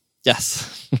pocket.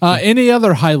 Yes. Any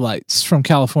other highlights from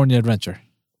California Adventure?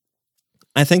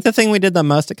 I think the thing we did the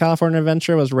most at California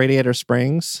Adventure was Radiator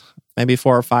Springs, maybe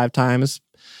 4 or 5 times.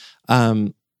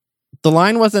 The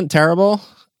line wasn't terrible,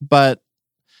 but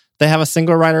they have a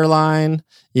single rider line.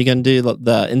 You can do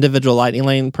the individual lightning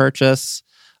lane purchase.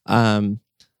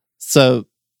 So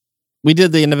we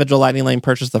did the individual lightning lane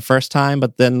purchase the first time,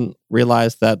 but then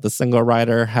realized that the single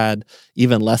rider had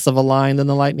even less of a line than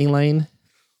the lightning lane.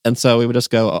 And so we would just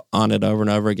go on it over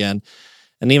and over again.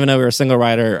 And even though we were a single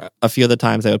rider, a few of the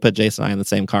times they would put Jason and I in the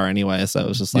same car anyway. So it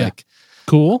was just like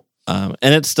cool. And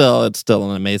it's still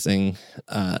an amazing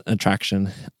attraction.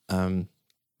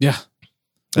 Yeah.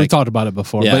 We talked about it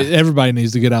before, but everybody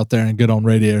needs to get out there and get on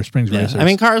Radiator Springs Racers. I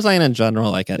mean, Cars Lane in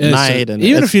general, like at night, and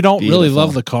even if you don't really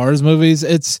love the Cars movies,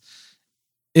 it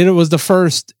was the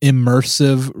first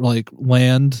immersive like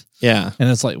land. Yeah, and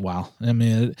it's like wow. I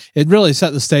mean, it really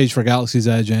set the stage for Galaxy's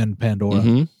Edge and Pandora.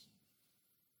 Mm-hmm.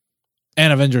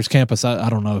 And Avengers Campus, I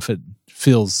don't know if it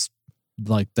feels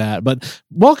like that, but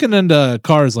walking into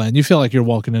Cars Land, you feel like you're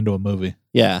walking into a movie.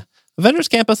 Yeah. Avengers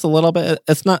Campus a little bit.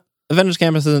 It's not, Avengers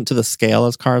Campus isn't to the scale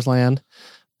as Cars Land,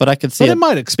 but I could see it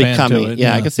might expand becoming, to it.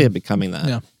 Yeah, I could see it becoming that.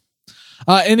 Yeah.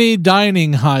 Any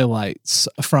dining highlights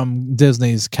from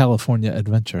Disney's California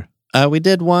Adventure? We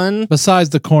did one.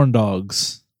 Besides the corn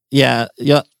dogs. Yeah.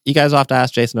 You guys will have to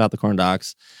ask Jason about the corn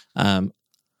dogs.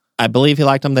 I believe he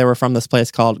liked them. They were from this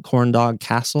place called Corn Dog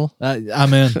Castle.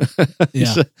 I'm in.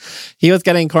 Yeah. He was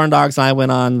getting corn dogs, and I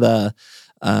went on the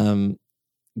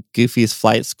Goofy's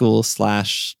Flight School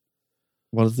 /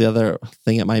 what is the other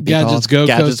thing it might be Gadgets called?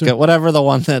 Coaster? Go, whatever the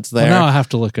one that's there. Well, now I have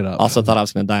to look it up. Also thought I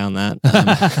was going to die on that.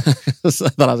 So I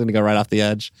thought I was going to go right off the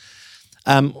edge.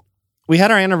 We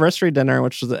had our anniversary dinner,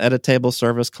 which was at a table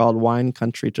service called Wine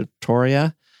Country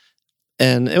Trattoria.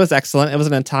 And it was excellent. It was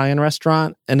an Italian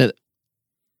restaurant. And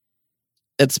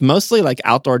it's mostly like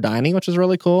outdoor dining, which is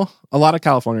really cool. A lot of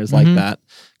Californians like that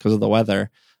because of the weather.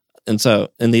 And so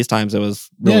in these times, it was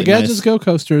really Gadgets nice. Go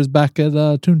Coaster is back at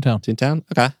Toontown. Toontown?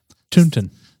 Okay.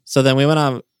 Toonton. So then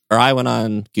I went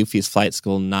on Goofy's Flight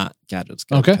School, not Gadgets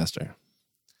Go Coaster.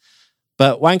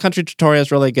 But Wine Country Trattoria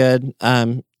is really good.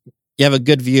 You have a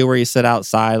good view where you sit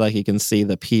outside, like you can see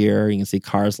the pier, you can see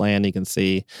Cars Land, you can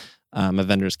see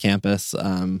Avengers Campus.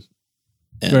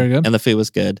 Very good. And the food was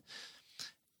good.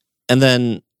 And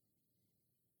then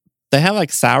they have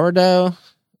like sourdough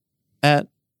at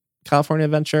California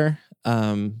Adventure,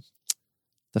 the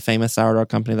famous sourdough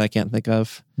company that I can't think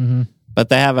of. Mm-hmm. But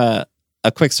they have a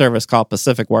quick service called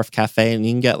Pacific Wharf Cafe, and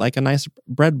you can get like a nice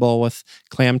bread bowl with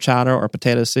clam chowder or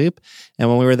potato soup. And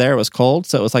when we were there, it was cold,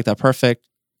 so it was like the perfect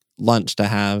lunch to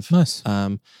have. Nice.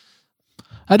 I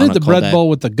did the bread day. bowl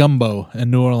with the gumbo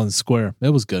in New Orleans Square. It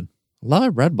was good. Love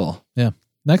a bread bowl. Yeah.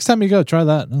 Next time you go, try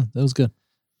that. It was good.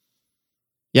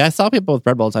 Yeah, I saw people with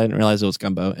bread bowls. I didn't realize it was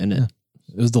gumbo in it. Yeah,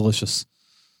 it was delicious.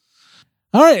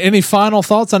 All right. Any final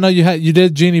thoughts? I know you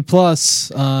did Genie Plus.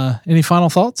 Any final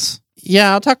thoughts?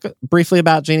 Yeah, I'll talk briefly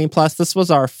about Genie Plus. This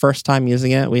was our first time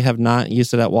using it. We have not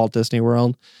used it at Walt Disney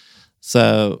World.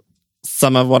 So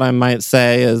some of what I might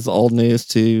say is old news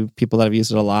to people that have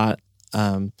used it a lot.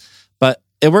 But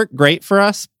it worked great for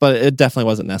us, but it definitely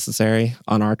wasn't necessary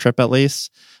on our trip at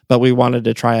least. But we wanted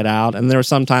to try it out. And there were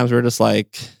some times we were just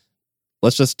like,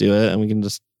 let's just do it. And we can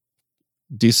just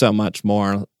do so much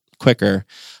more quicker.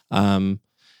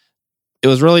 It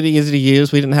was really easy to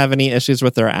use. We didn't have any issues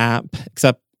with their app,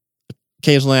 except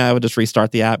occasionally I would just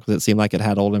restart the app because it seemed like it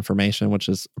had old information, which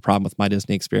is a problem with my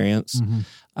Disney experience.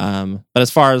 Mm-hmm. But as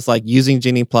far as like using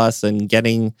Genie Plus and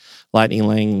getting lightning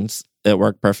lanes, it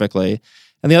worked perfectly.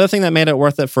 And the other thing that made it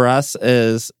worth it for us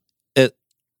is it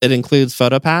includes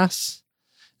PhotoPass.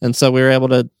 And so we were able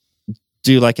to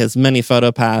do like as many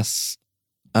PhotoPass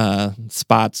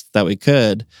spots that we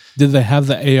could. Did they have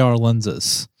the AR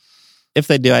lenses? If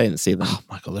they do, I didn't see them. Oh,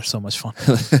 Michael, they're so much fun.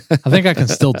 I think I can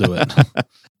still do it.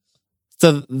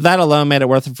 So that alone made it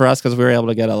worth it for us because we were able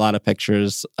to get a lot of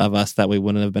pictures of us that we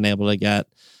wouldn't have been able to get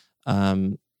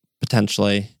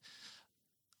potentially.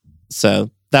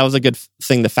 So that was a good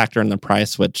thing to factor in the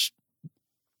price, which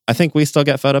I think we still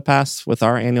get PhotoPass with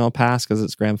our annual pass because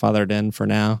it's grandfathered in for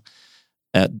now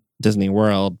at Disney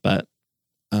World. But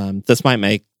this might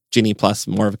make Genie Plus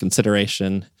more of a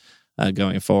consideration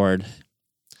going forward.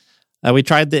 We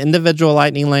tried the individual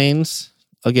lightning lanes.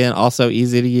 Again, also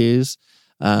easy to use.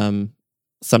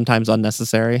 Sometimes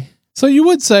unnecessary. So you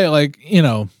would say, like,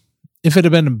 if it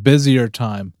had been a busier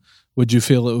time, would you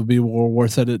feel it would be more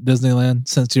worth it at Disneyland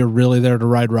since you're really there to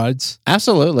ride rides?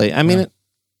 Absolutely. I mean,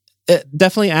 it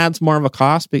definitely adds more of a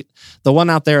cost. The one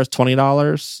out there is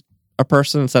 $20 a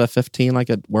person instead of $15 like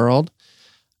at World.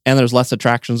 And there's less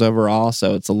attractions overall.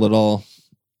 So it's a little,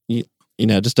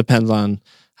 just depends on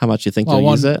how much you think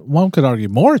you'll use it. One could argue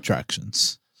more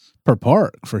attractions per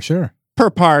park, for sure. Per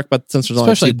park, but since there's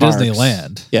especially only 2 parks,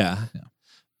 Disneyland. Yeah.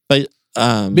 But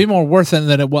be more worth it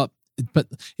than it was. But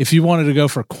if you wanted to go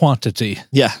for quantity,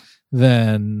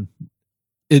 then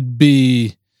it'd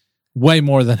be way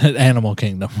more than at Animal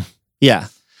Kingdom. Yeah.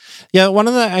 One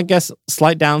of the, I guess,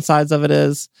 slight downsides of it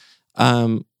is,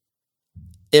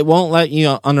 it won't let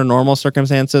you, under normal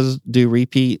circumstances, do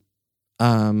repeat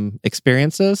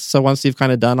experiences. So once you've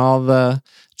kind of done all the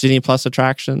Genie Plus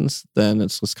attractions, then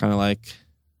it's just kind of like,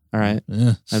 all right,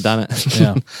 I've done it.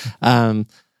 Yeah.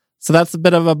 So that's a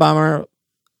bit of a bummer.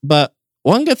 But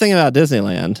one good thing about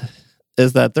Disneyland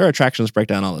is that their attractions break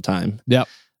down all the time. Yep.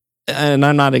 And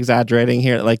I'm not exaggerating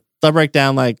here. Like they'll break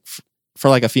down like for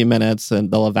like a few minutes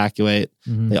and they'll evacuate.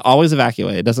 Mm-hmm. They always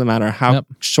evacuate. It doesn't matter how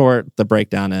short the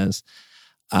breakdown is.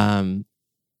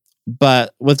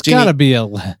 But with it's got to be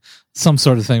some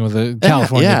sort of thing with the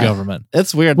California government.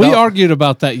 It's weird. We argued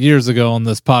about that years ago on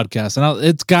this podcast,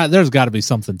 and there's got to be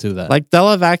something to that. Like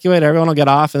they'll evacuate, everyone will get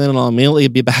off, and then it'll immediately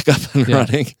be back up and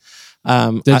running.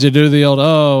 Did you do the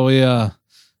old?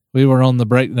 We were on the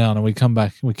breakdown and we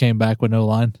came back with no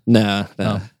line. No.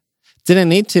 Didn't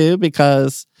need to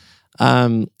because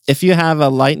if you have a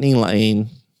lightning lane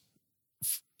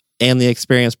and the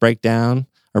experience breaks down,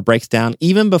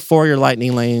 even before your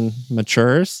lightning lane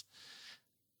matures,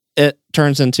 it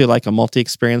turns into like a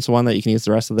multi-experience one that you can use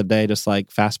the rest of the day, just like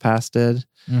FastPass did.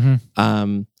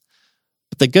 Mm-hmm.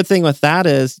 But the good thing with that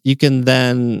is you can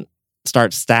then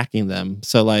start stacking them.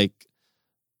 So like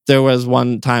there was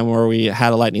one time where we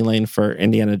had a lightning lane for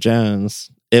Indiana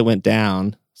Jones. It went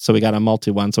down. So we got a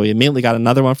multi one. So we immediately got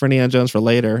another one for Indiana Jones for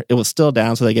later. It was still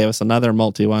down. So they gave us another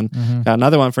multi one. Got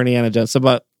another one for Indiana Jones. So,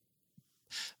 but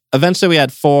eventually we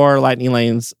had 4 lightning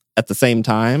lanes at the same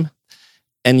time,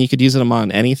 and you could use them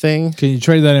on anything. Can you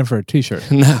trade that in for a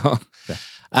t-shirt? No.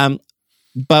 Okay.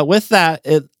 But with that,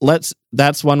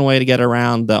 that's one way to get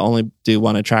around the only do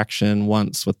one attraction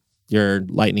once with your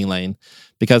lightning lane,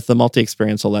 because the multi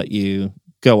experience will let you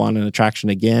go on an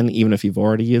attraction again, even if you've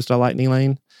already used a lightning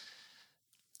lane.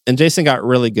 And Jason got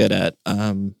really good at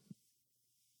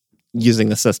using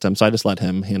the system, so I just let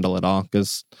him handle it all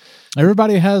because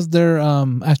everybody has their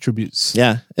attributes.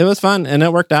 Yeah, it was fun and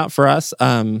it worked out for us.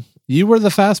 You were the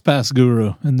Fast Pass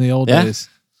guru in the old days,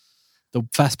 the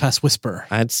Fast Pass whisperer.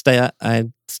 I'd stay at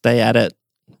it,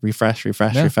 refresh.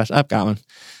 I've got one.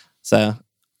 So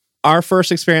our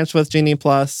first experience with Genie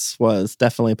Plus was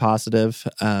definitely positive,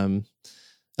 at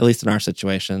least in our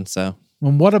situation. So.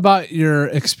 And what about your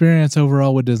experience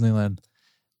overall with Disneyland?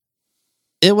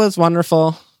 It was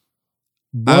wonderful.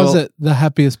 Was it the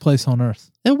happiest place on earth?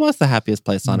 It was the happiest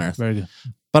place on earth. Very good.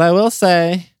 But I will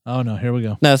say... Oh, no. Here we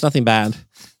go. No, it's nothing bad.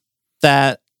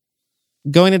 That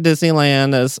going to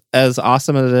Disneyland, as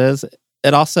awesome as it is,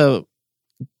 it also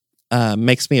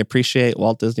makes me appreciate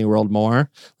Walt Disney World more.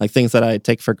 Like things that I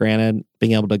take for granted,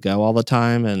 being able to go all the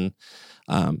time, and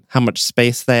how much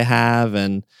space they have,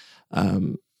 and...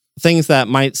 things that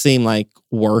might seem like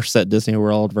worse at Disney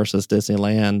World versus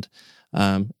Disneyland.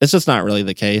 It's just not really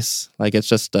the case. Like it's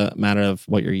just a matter of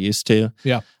what you're used to.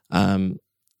 Yeah.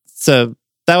 So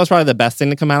that was probably the best thing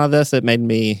to come out of this. It made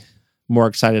me more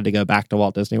excited to go back to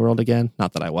Walt Disney World again.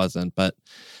 Not that I wasn't, but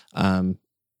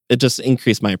it just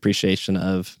increased my appreciation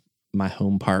of my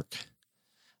home park.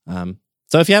 So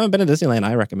if you haven't been to Disneyland,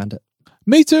 I recommend it.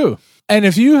 Me too. And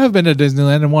if you have been to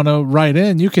Disneyland and want to write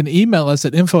in, you can email us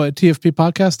at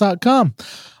info@tfppodcast.com.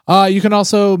 You can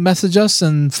also message us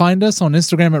and find us on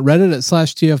Instagram at Reddit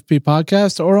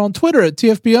 /TFPpodcast or on Twitter at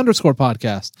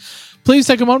TFP_podcast. Please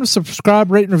take a moment to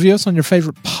subscribe, rate, and review us on your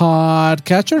favorite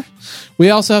podcatcher. We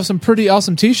also have some pretty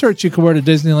awesome t-shirts you can wear to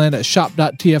Disneyland at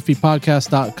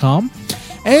shop.tfppodcast.com.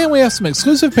 And we have some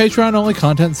exclusive Patreon-only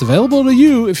content that's available to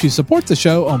you if you support the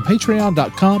show on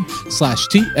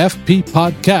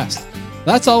patreon.com/TFPpodcast.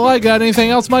 That's all I got. Anything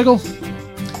else, Michael?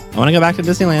 I want to go back to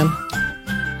Disneyland.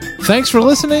 Thanks for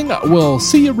listening. We'll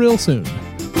see you real soon.